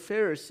tradition of the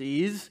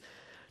Pharisees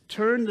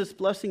turned this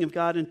blessing of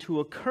God into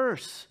a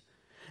curse.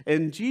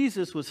 And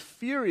Jesus was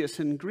furious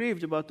and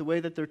grieved about the way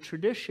that their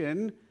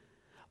tradition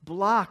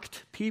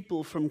blocked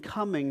people from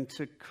coming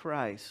to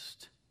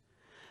Christ.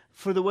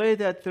 For the way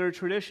that their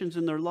traditions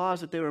and their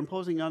laws that they were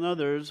imposing on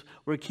others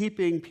were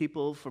keeping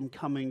people from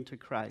coming to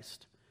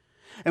Christ.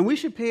 And we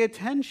should pay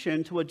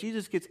attention to what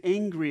Jesus gets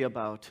angry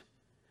about.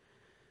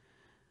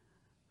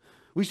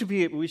 We should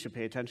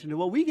pay attention to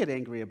what we get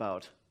angry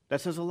about. That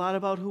says a lot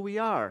about who we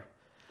are.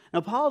 Now,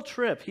 Paul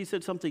Tripp, he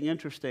said something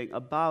interesting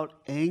about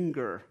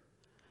anger.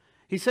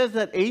 He says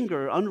that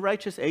anger,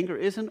 unrighteous anger,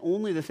 isn't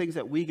only the things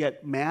that we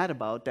get mad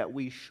about that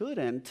we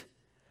shouldn't,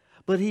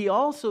 but he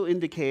also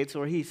indicates,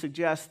 or he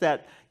suggests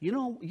that,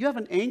 you have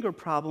an anger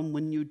problem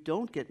when you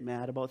don't get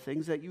mad about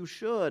things that you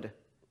should.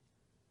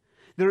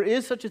 There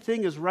is such a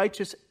thing as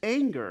righteous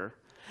anger,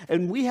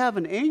 and we have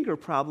an anger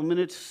problem, and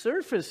it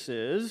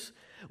surfaces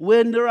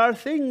when there are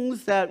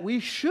things that we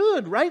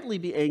should rightly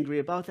be angry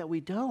about that we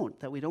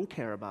don't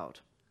care about.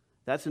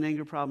 That's an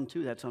anger problem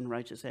too. That's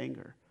unrighteous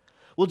anger.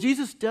 Well,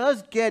 Jesus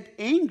does get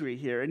angry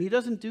here, and he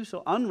doesn't do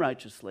so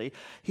unrighteously.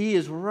 He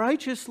is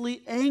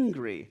righteously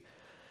angry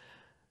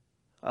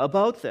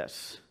about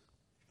this.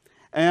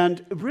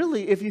 And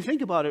really, if you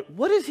think about it,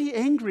 what is he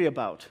angry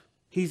about?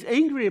 He's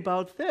angry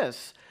about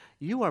this.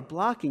 You are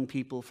blocking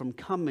people from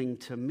coming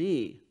to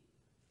me.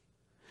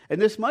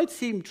 And this might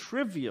seem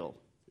trivial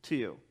to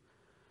you.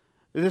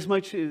 This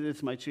might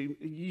seem,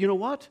 you know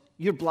what?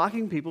 You're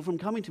blocking people from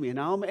coming to me, and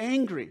now I'm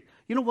angry.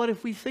 You know what?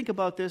 If we think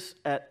about this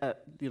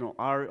at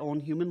our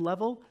own human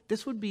level,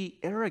 this would be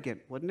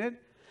arrogant, wouldn't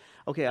it?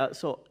 Okay,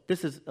 so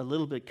this is a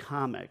little bit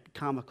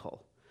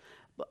comical.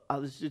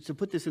 To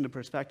put this into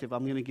perspective,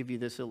 I'm going to give you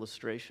this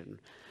illustration.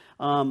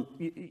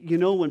 You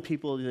know when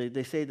people,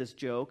 they say this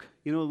joke,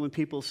 when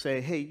people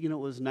say, hey, it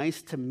was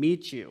nice to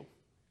meet you.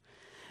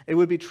 It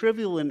would be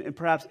trivial and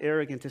perhaps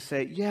arrogant to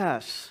say,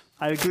 yes,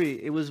 I agree.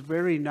 It was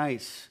very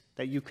nice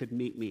that you could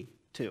meet me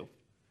too.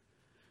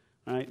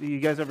 All right, you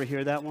guys ever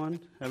hear that one?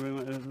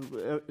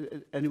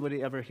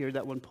 Anybody ever hear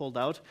that one pulled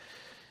out?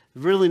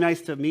 Really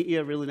nice to meet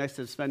you, really nice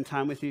to spend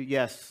time with you.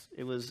 Yes,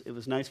 it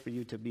was nice for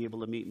you to be able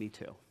to meet me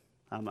too.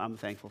 I'm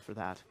thankful for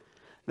that.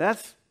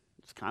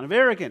 It's kind of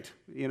arrogant,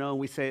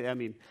 we say,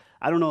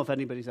 I don't know if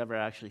anybody's ever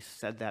actually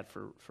said that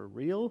for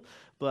real,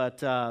 but,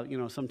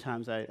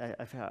 sometimes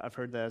I've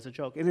heard that as a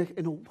joke.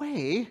 In a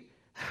way,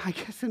 I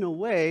guess in a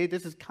way,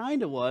 this is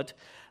kind of what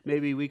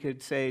maybe we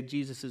could say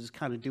Jesus is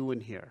kind of doing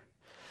here.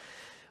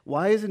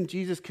 Why isn't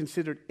Jesus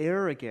considered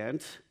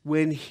arrogant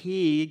when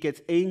he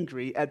gets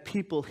angry at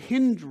people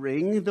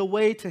hindering the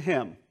way to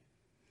him?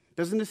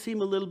 Doesn't it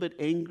seem a little bit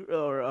a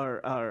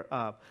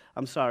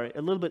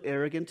little bit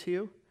arrogant to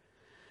you?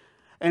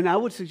 And I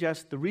would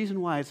suggest the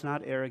reason why it's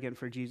not arrogant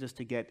for Jesus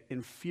to get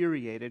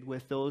infuriated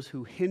with those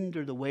who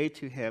hinder the way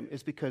to him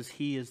is because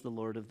he is the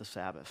Lord of the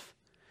Sabbath.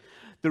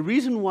 The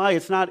reason why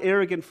it's not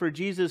arrogant for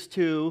Jesus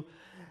to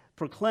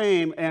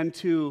proclaim and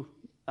to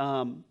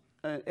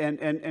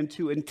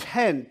to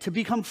intend to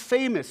become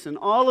famous in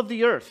all of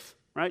the earth,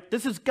 right?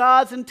 This is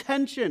God's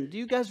intention. Do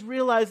you guys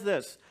realize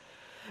this?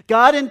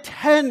 God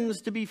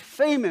intends to be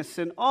famous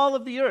in all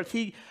of the earth.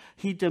 He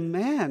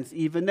demands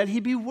even that he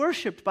be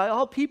worshipped by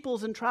all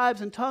peoples and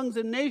tribes and tongues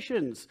and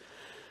nations.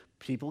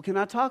 People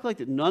cannot talk like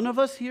that. None of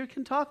us here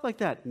can talk like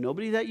that.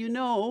 Nobody that you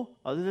know,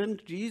 other than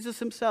Jesus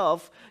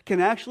himself,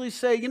 can actually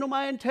say,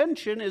 my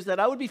intention is that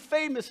I would be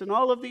famous in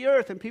all of the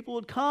earth and people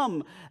would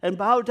come and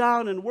bow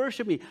down and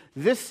worship me.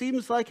 This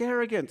seems like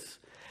arrogance.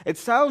 It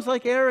sounds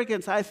like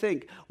arrogance, I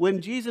think, when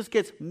Jesus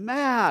gets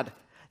mad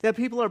that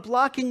people are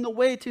blocking the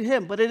way to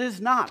him, but it is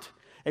not.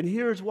 And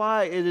here's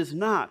why it is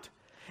not.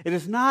 It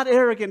is not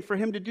arrogant for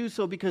him to do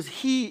so because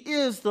he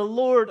is the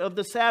Lord of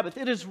the Sabbath.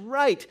 It is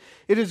right.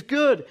 It is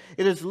good.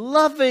 It is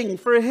loving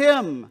for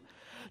him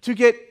to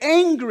get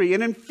angry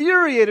and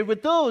infuriated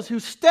with those who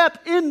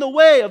step in the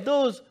way of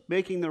those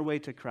making their way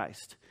to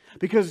Christ.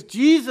 Because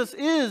Jesus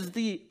is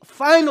the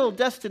final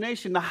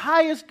destination, the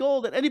highest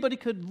goal that anybody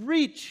could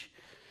reach.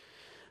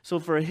 So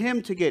for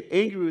him to get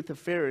angry with the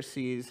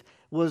Pharisees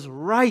was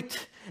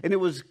right, and it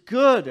was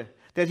good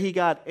that he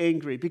got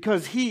angry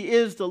because he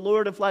is the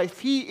Lord of life.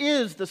 He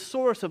is the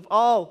source of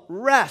all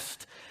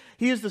rest.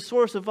 He is the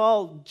source of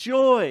all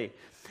joy.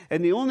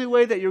 And the only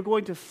way that you're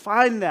going to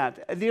find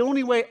that, the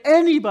only way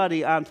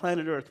anybody on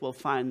planet Earth will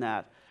find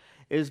that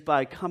is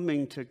by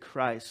coming to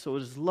Christ. So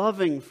it is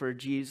loving for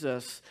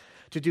Jesus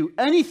to do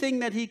anything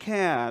that he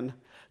can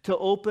to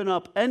open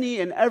up any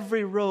and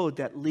every road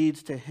that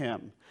leads to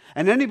him.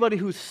 And anybody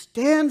who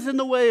stands in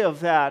the way of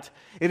that,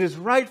 it is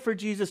right for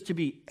Jesus to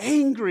be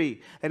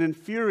angry and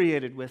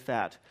infuriated with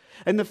that.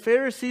 And the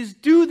Pharisees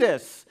do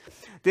this.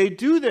 They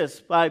do this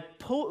by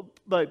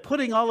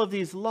putting all of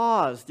these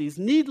laws, these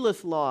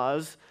needless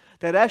laws,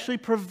 that actually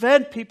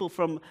prevent people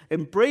from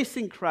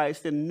embracing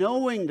Christ and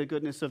knowing the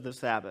goodness of the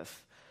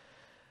Sabbath.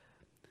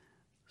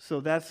 So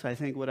that's, I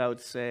think, what I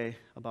would say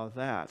about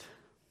that.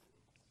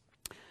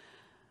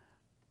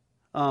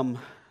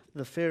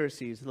 The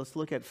Pharisees, let's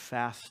look at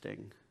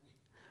fasting.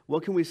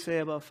 What can we say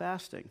about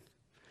fasting?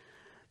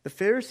 The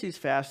Pharisees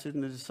fasted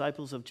and the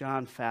disciples of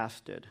John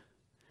fasted.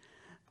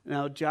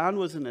 Now, John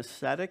was an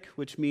ascetic,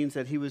 which means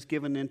that he was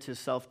given into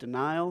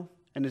self-denial,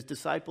 and his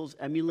disciples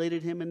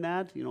emulated him in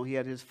that. He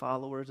had his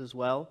followers as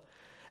well.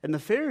 And the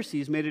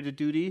Pharisees made it a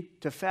duty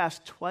to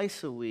fast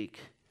twice a week,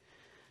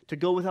 to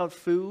go without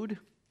food.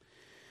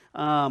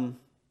 And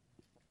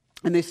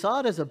they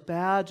saw it as a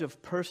badge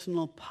of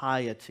personal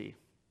piety.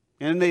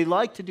 And they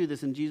like to do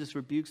this, and Jesus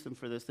rebukes them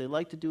for this. They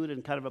like to do it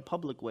in kind of a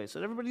public way, so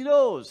that everybody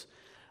knows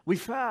we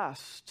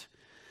fast.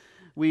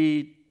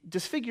 We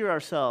disfigure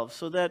ourselves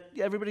so that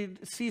everybody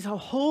sees how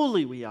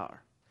holy we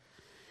are.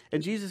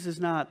 And Jesus is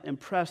not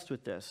impressed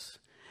with this.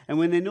 And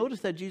when they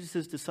notice that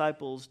Jesus'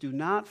 disciples do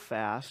not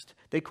fast,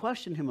 they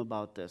question him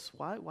about this.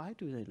 Why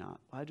do they not?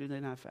 Why do they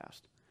not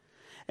fast?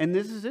 And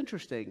this is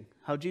interesting,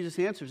 how Jesus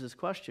answers this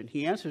question.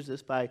 He answers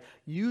this by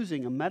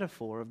using a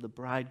metaphor of the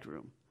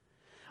bridegroom.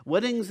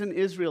 Weddings in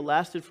Israel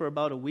lasted for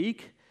about a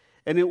week,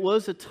 and it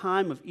was a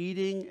time of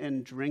eating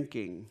and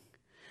drinking.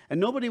 And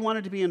nobody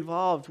wanted to be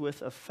involved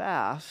with a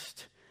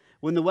fast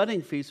when the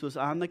wedding feast was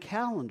on the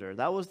calendar.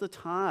 That was the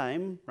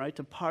time, right,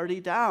 to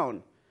party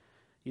down.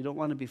 You don't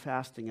want to be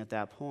fasting at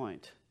that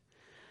point.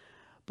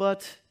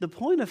 But the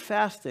point of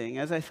fasting,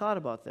 as I thought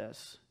about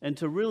this, and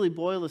to really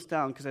boil this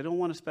down, because I don't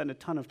want to spend a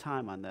ton of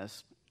time on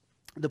this,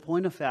 the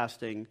point of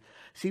fasting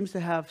seems to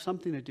have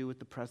something to do with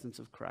the presence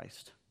of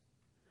Christ.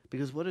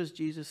 Because what does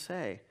Jesus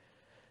say?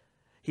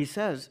 He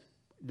says,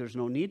 there's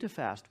no need to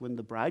fast when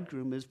the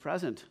bridegroom is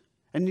present.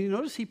 And you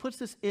notice he puts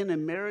this in a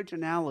marriage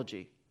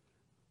analogy.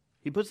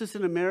 He puts this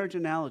in a marriage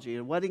analogy,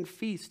 a wedding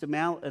feast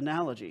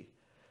analogy.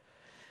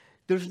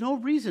 There's no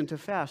reason to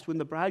fast when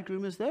the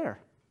bridegroom is there.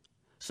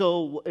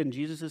 So, and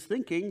Jesus is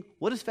thinking,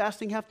 what does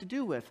fasting have to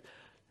do with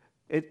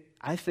it?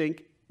 I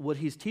think what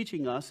he's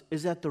teaching us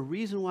is that the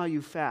reason why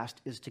you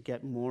fast is to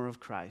get more of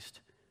Christ,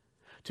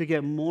 to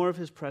get more of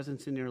his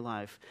presence in your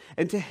life,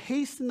 and to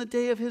hasten the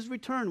day of his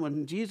return,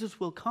 when Jesus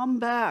will come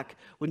back,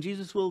 when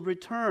Jesus will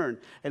return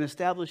and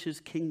establish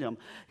his kingdom.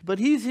 But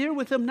he's here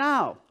with them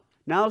now.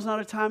 Now is not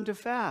a time to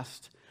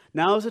fast.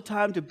 Now is a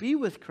time to be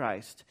with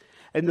Christ.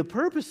 And the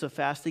purpose of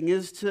fasting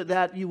is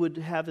that you would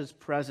have his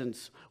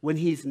presence when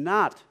he's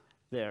not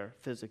there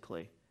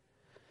physically.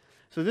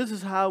 So this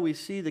is how we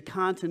see the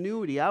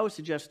continuity, I would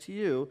suggest to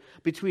you,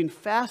 between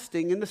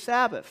fasting and the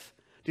Sabbath.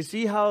 Do you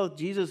see how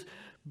Jesus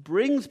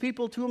brings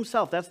people to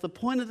himself? That's the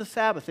point of the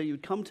Sabbath, that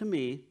you'd come to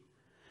me.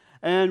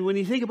 And when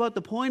you think about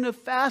the point of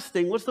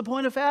fasting, what's the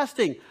point of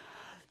fasting?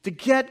 To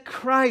get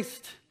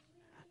Christ,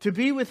 to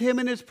be with him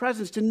in his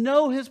presence, to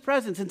know his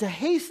presence, and to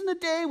hasten the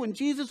day when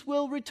Jesus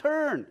will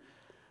return.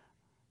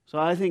 So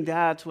I think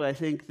that's what I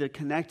think the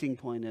connecting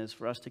point is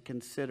for us to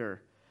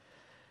consider.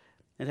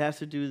 It has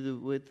to do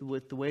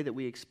with the way that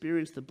we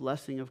experience the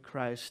blessing of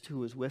Christ,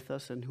 who is with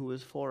us and who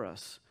is for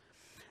us.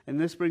 And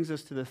this brings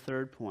us to the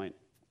third point,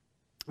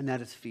 and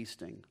that is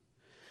feasting.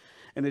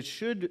 And it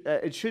should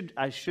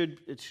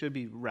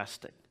be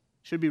resting.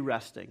 It should be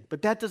resting.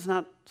 But that does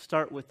not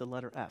start with the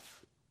letter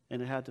F.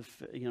 And it had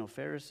to,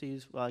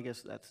 Pharisees, well, I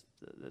guess that's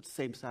the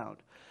same sound.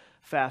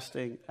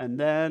 Fasting and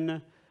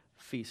then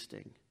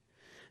feasting.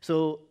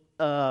 So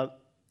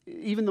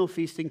even though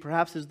feasting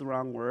perhaps is the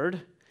wrong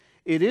word,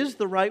 it is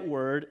the right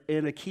word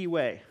in a key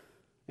way.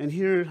 And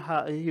here's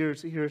how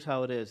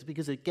it is,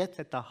 because it gets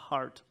at the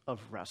heart of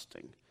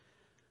resting.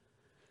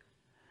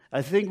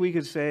 I think we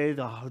could say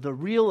the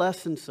real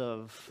essence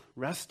of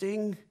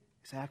resting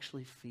is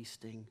actually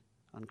feasting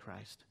on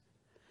Christ.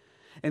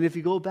 And if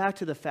you go back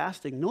to the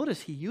fasting,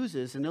 notice he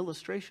uses an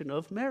illustration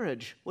of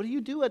marriage. What do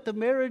you do at the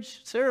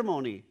marriage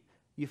ceremony?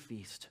 You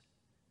feast.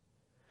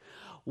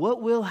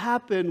 What will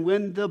happen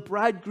when the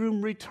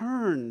bridegroom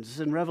returns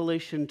in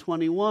Revelation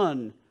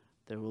 21?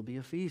 There will be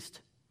a feast.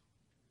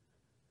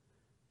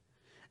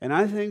 And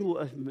I think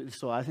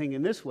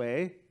in this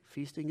way,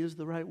 feasting is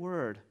the right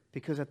word.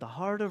 Because at the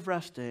heart of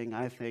resting,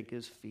 I think,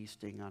 is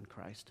feasting on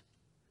Christ.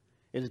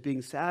 It is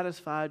being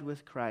satisfied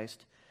with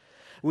Christ.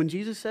 When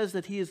Jesus says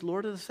that he is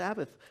Lord of the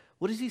Sabbath,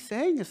 what is he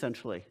saying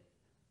essentially?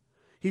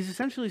 He's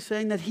essentially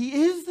saying that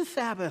he is the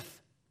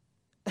Sabbath.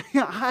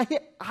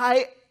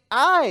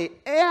 I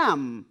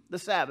am the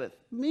Sabbath,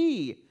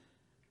 me.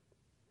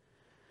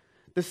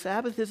 The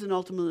Sabbath isn't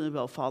ultimately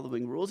about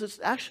following rules. It's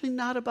actually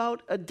not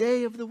about a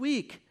day of the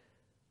week.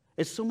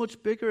 It's so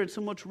much bigger and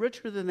so much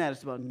richer than that.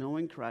 It's about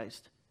knowing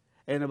Christ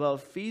and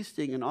about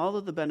feasting and all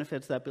of the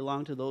benefits that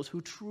belong to those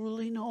who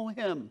truly know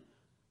him.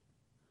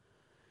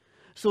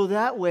 So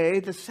that way,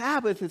 the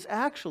Sabbath is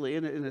actually,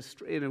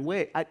 in a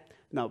way,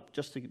 now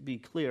just to be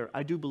clear,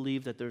 I do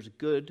believe that there's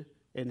good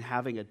in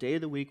having a day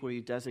of the week where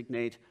you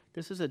designate,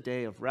 this is a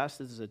day of rest,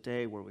 this is a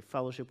day where we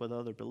fellowship with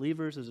other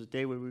believers, this is a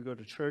day where we go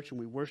to church and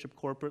we worship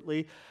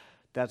corporately.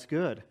 That's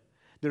good.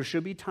 There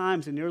should be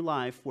times in your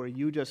life where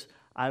you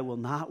I will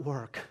not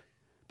work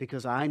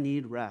because I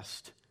need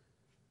rest.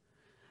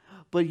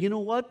 But you know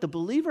what? The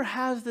believer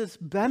has this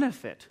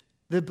benefit.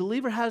 The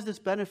believer has this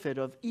benefit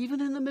of,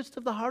 even in the midst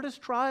of the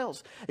hardest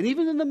trials, and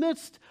even in the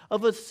midst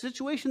of a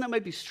situation that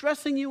might be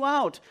stressing you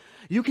out,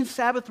 you can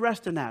Sabbath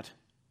rest in that.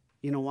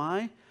 You know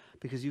why?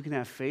 Because you can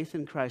have faith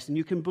in Christ, and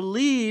you can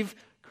believe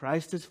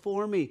Christ is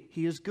for me.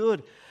 He is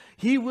good.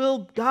 He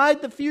will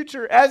guide the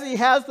future as he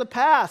has the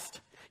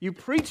past. You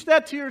preach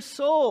that to your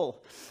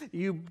soul.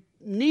 You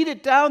knead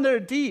it down there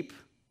deep.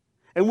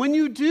 And when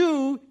you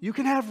do, you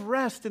can have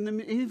rest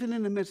even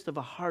in the midst of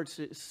a hard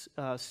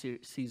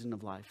season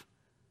of life.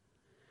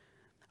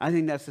 I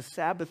think that's the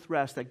Sabbath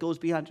rest that goes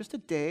beyond just a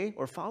day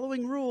or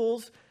following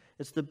rules.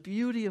 It's the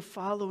beauty of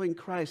following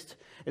Christ.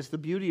 It's the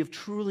beauty of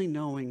truly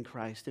knowing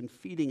Christ and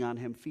feeding on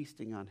him,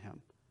 feasting on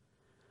him.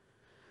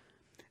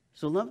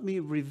 So let me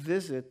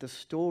revisit the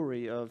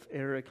story of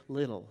Eric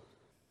Liddell.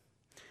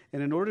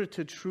 And in order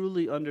to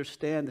truly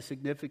understand the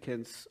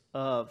significance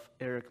of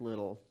Eric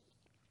Liddell,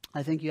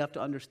 I think you have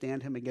to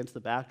understand him against the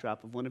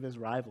backdrop of one of his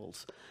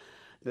rivals,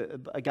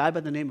 a guy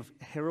by the name of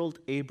Harold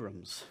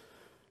Abrams.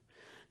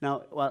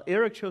 Now, while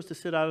Eric chose to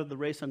sit out of the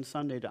race on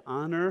Sunday to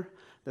honor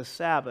the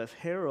Sabbath,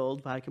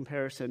 Harold, by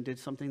comparison, did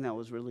something that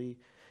was really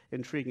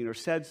intriguing, or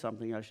said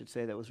something, I should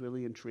say, that was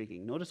really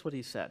intriguing. Notice what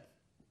he said.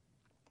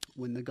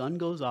 When the gun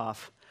goes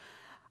off,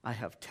 I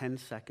have 10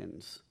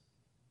 seconds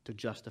to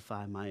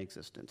justify my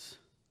existence.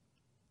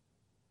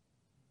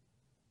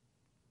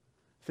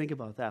 Think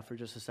about that for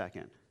just a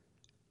second.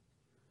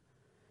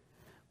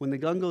 When the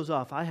gun goes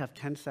off, I have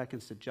 10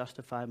 seconds to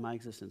justify my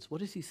existence.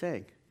 What is he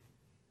saying?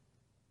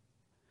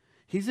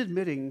 He's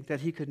admitting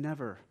that he could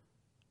never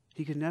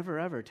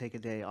ever take a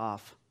day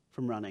off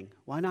from running.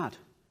 Why not?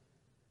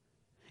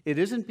 It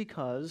isn't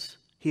because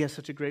he has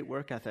such a great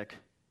work ethic.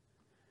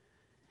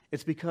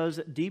 It's because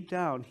deep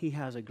down he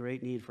has a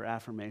great need for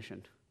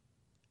affirmation.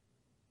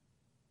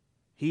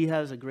 He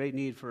has a great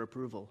need for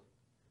approval.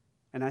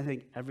 And I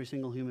think every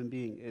single human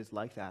being is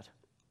like that.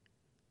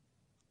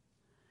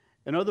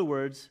 In other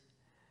words,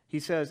 he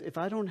says, if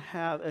I don't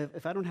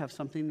have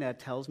something that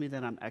tells me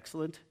that I'm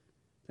excellent,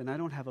 then I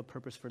don't have a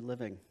purpose for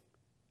living.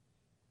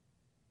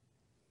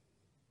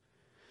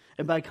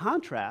 And by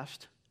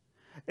contrast,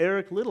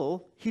 Eric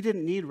Liddell, he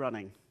didn't need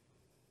running.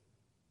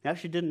 He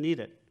actually didn't need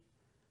it.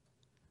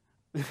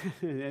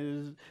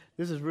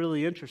 This is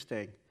really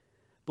interesting.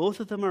 Both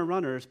of them are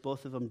runners.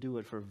 Both of them do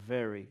it for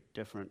very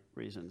different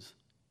reasons.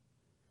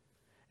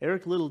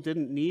 Eric Liddell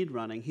didn't need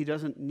running. He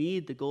doesn't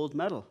need the gold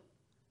medal.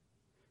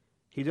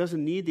 He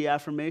doesn't need the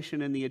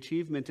affirmation and the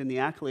achievement and the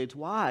accolades.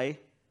 Why?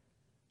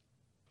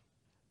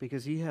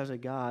 Because he has a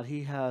God,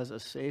 he has a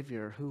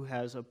Savior who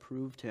has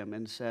approved him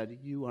and said,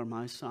 you are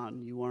my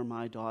son, you are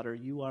my daughter,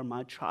 you are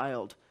my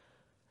child,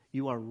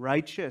 you are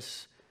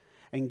righteous.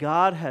 And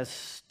God has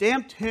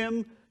stamped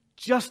him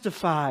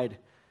justified.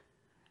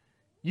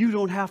 You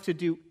don't have to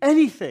do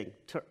anything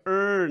to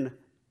earn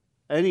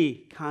any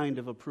kind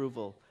of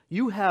approval.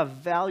 You have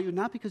value,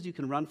 not because you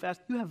can run fast.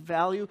 You have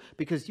value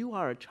because you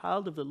are a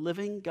child of the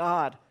living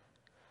God.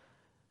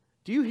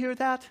 Do you hear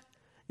that?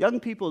 Young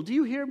people, do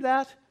you hear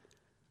that?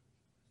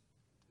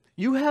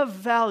 You have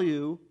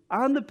value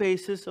on the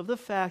basis of the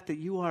fact that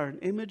you are an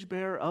image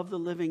bearer of the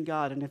living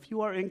God. And if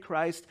you are in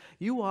Christ,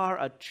 you are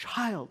a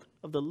child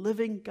of the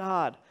living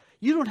God.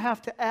 You don't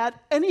have to add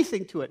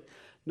anything to it.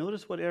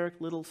 Notice what Eric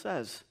Liddell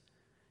says.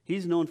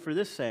 He's known for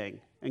this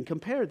saying, and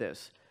compare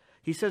this.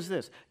 He says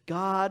this,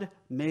 God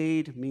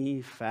made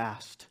me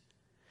fast,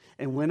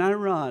 and when I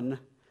run,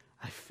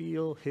 I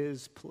feel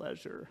his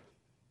pleasure.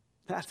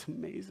 That's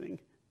amazing.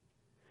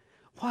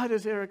 Why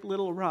does Eric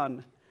Liddell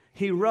run?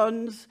 He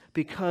runs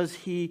because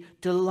he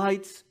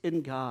delights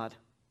in God.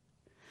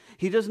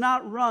 He does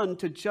not run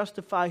to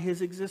justify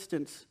his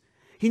existence.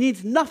 He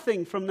needs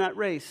nothing from that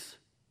race.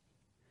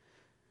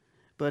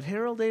 But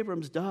Harold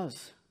Abrams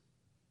does.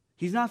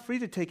 He's not free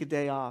to take a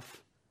day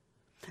off.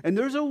 And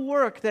there's a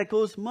work that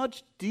goes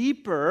much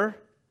deeper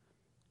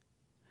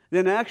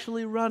than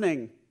actually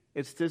running.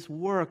 It's this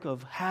work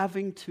of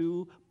having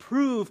to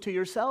prove to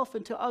yourself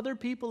and to other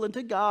people and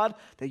to God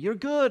that you're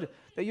good,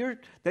 that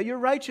you're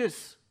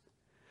righteous.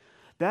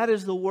 That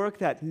is the work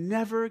that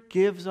never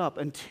gives up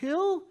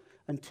until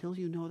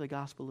you know the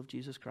gospel of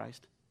Jesus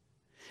Christ.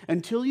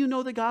 Until you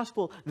know the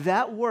gospel,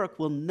 that work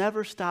will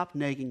never stop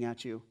nagging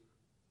at you.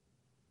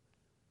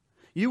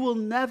 You will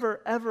never,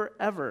 ever,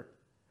 ever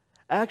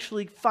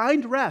actually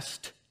find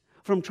rest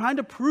from trying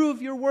to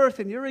prove your worth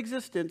and your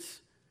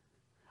existence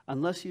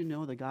unless you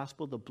know the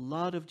gospel, the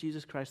blood of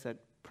Jesus Christ that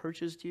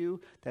purchased you,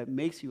 that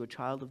makes you a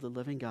child of the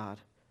living God.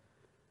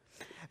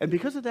 And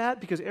because of that,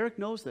 because Eric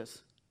knows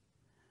this,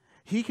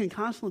 he can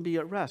constantly be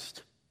at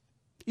rest.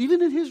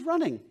 Even in his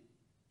running,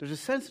 there's a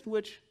sense in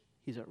which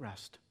he's at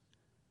rest.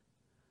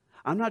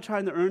 I'm not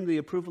trying to earn the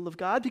approval of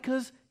God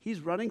because he's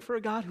running for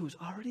a God who's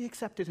already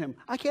accepted him.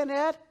 I can't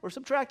add or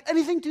subtract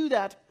anything to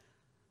that.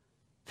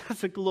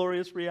 That's a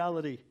glorious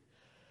reality.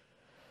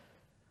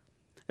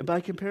 And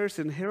by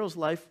comparison, Harold's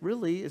life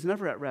really is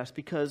never at rest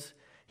because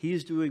he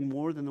is doing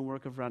more than the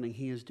work of running.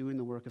 He is doing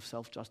the work of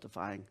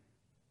self-justifying.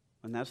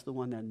 And that's the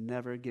one that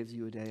never gives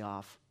you a day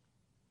off.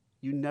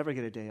 You never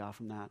get a day off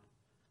from that.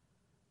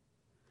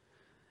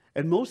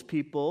 And most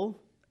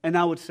people, and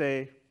I would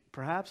say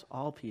perhaps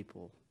all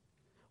people,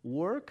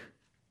 work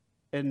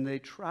and they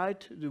try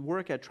to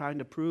work at trying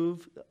to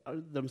prove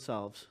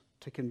themselves,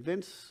 to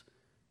convince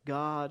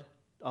God,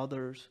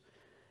 others,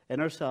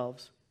 and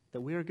ourselves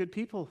that we are good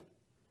people.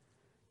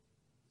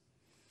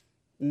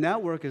 And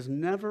that work is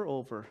never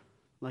over,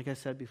 like I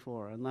said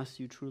before, unless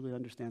you truly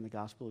understand the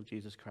gospel of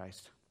Jesus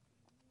Christ.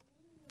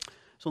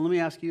 So let me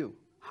ask you,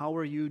 how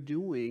are you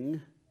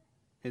doing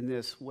in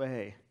this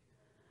way?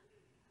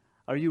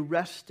 Are you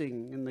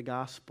resting in the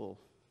gospel?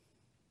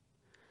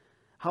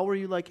 How are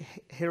you like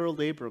Harold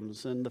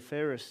Abrams and the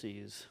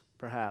Pharisees,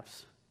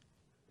 perhaps?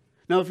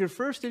 Now, if your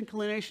first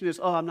inclination is,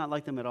 I'm not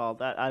like them at all,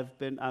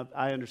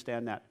 I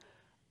understand that.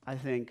 I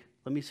think,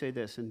 let me say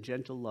this, in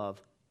gentle love,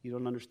 you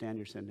don't understand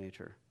your sin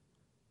nature.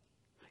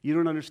 You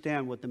don't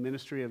understand what the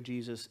ministry of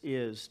Jesus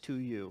is to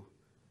you.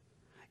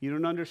 You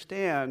don't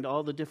understand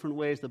all the different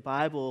ways the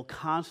Bible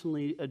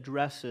constantly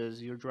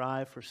addresses your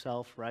drive for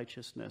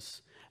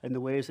self-righteousness and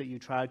the ways that you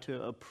try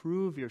to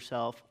approve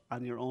yourself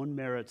on your own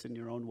merits and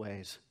your own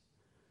ways.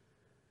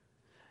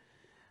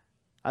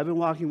 I've been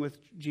walking with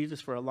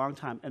Jesus for a long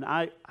time, and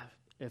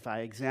if I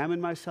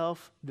examine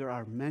myself, there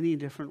are many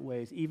different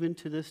ways, even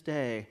to this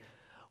day,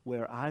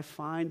 where I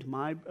find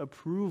my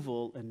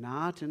approval and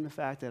not in the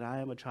fact that I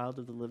am a child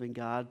of the living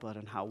God, but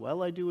in how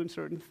well I do in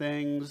certain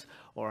things,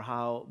 or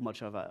how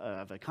much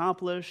I've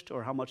accomplished,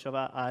 or how much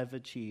I've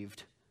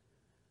achieved.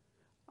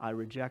 I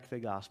reject the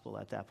gospel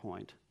at that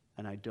point,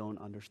 and I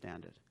don't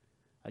understand it.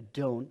 I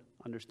don't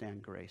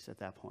understand grace at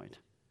that point.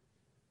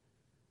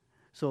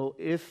 So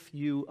if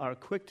you are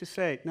quick to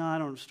say, no, I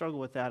don't struggle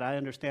with that, I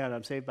understand,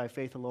 I'm saved by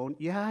faith alone,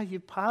 yeah, you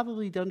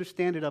probably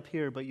understand it up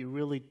here, but you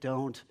really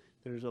don't.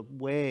 There's a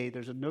way,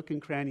 there's a nook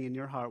and cranny in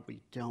your heart where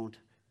you don't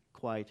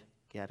quite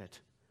get it.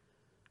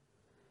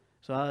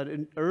 So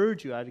I'd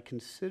urge you, I'd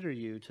consider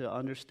you to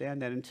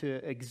understand that and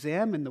to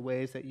examine the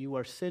ways that you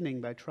are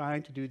sinning by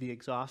trying to do the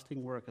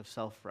exhausting work of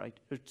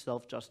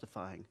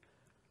self-justifying.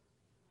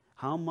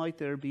 How might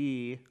there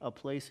be a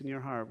place in your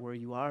heart where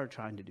you are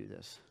trying to do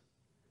this?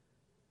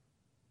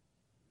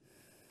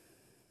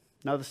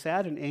 Now, the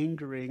sad and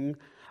angering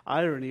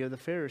irony of the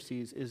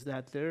Pharisees is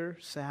that their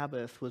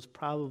Sabbath was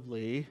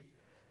probably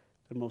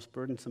the most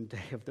burdensome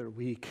day of their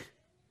week.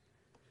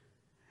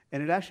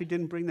 And it actually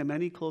didn't bring them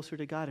any closer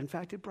to God. In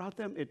fact,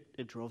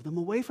 it drove them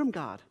away from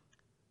God.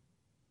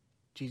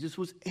 Jesus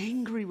was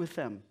angry with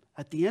them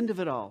at the end of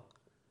it all.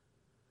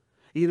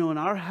 You know, in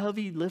our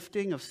heavy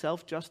lifting of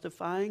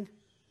self-justifying,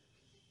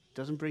 it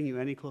doesn't bring you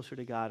any closer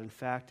to God. In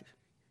fact,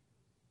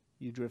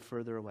 you drift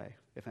further away,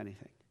 if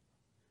anything.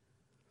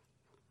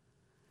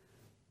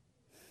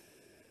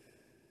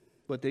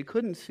 What they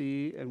couldn't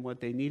see and what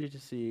they needed to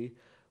see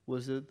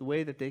was the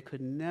way that they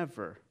could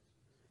never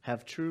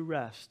have true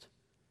rest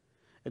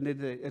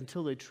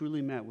until they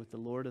truly met with the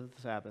Lord of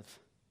the Sabbath,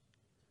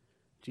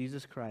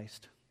 Jesus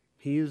Christ.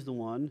 He is the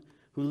one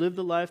who lived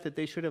the life that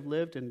they should have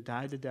lived and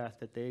died the death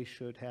that they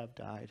should have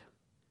died.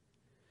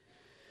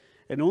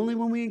 And only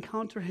when we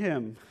encounter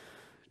him,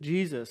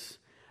 Jesus,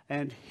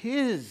 and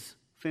his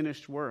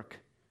finished work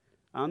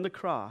on the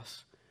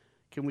cross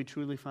can we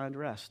truly find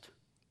rest.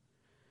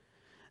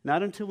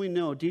 Not until we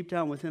know deep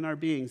down within our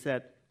beings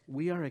that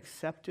we are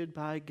accepted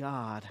by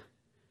God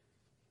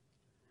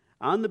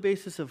on the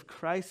basis of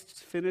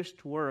Christ's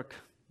finished work,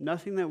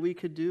 nothing that we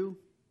could do.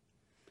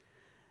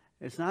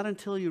 It's not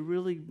until you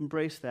really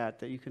embrace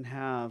that you can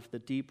have the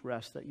deep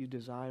rest that you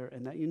desire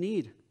and that you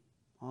need.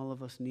 All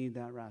of us need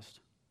that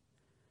rest.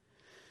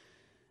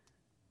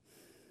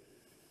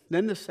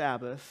 Then the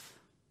Sabbath,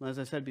 as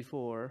I said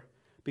before,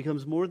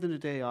 becomes more than a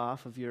day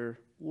off of your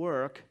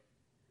work.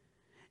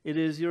 It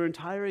is your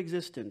entire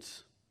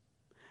existence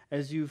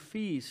as you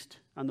feast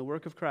on the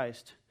work of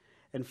Christ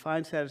and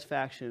find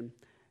satisfaction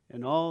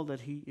in all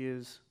that he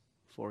is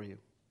for you.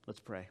 Let's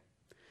pray.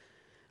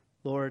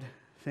 Lord,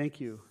 thank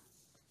you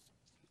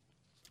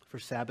for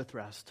Sabbath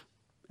rest.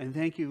 And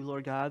thank you,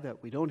 Lord God,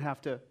 that we don't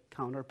have to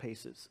count our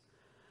paces.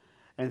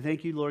 And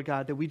thank you, Lord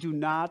God, that we do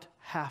not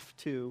have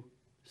to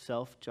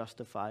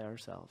self-justify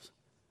ourselves.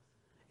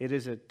 It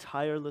is a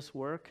tireless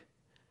work.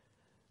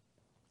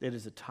 It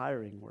is a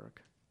tiring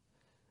work.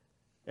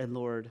 And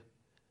Lord,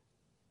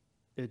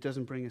 it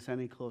doesn't bring us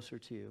any closer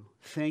to you.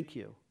 Thank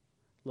you,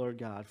 Lord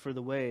God, for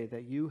the way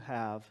that you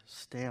have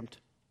stamped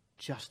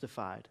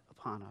justified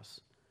upon us.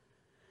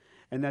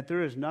 And that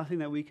there is nothing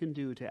that we can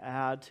do to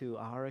add to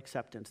our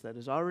acceptance that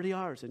is already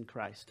ours in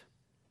Christ.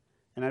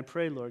 And I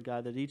pray, Lord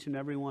God, that each and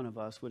every one of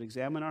us would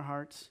examine our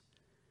hearts.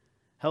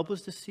 Help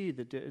us to see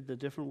the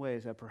different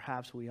ways that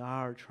perhaps we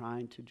are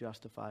trying to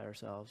justify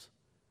ourselves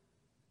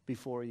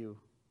before you.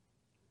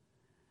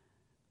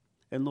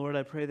 And Lord,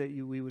 I pray that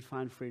we would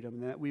find freedom,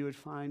 and that we would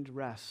find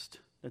rest,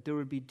 that there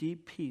would be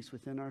deep peace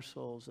within our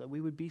souls, that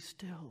we would be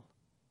still,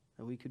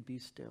 that we could be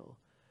still.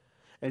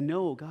 And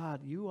know,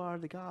 God, you are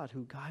the God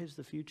who guides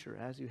the future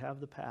as you have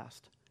the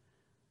past.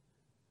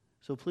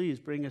 So please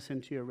bring us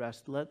into your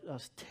rest. Let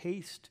us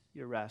taste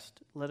your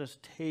rest. Let us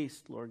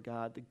taste, Lord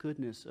God, the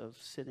goodness of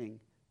sitting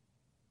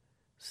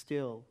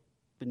still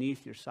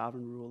beneath your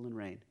sovereign rule and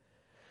reign.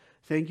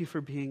 Thank you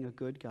for being a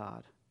good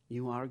God.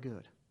 You are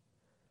good.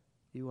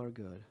 You are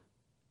good.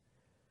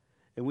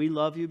 And we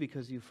love you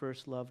because you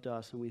first loved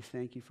us, and we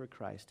thank you for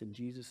Christ. In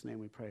Jesus' name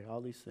we pray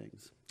all these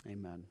things.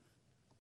 Amen.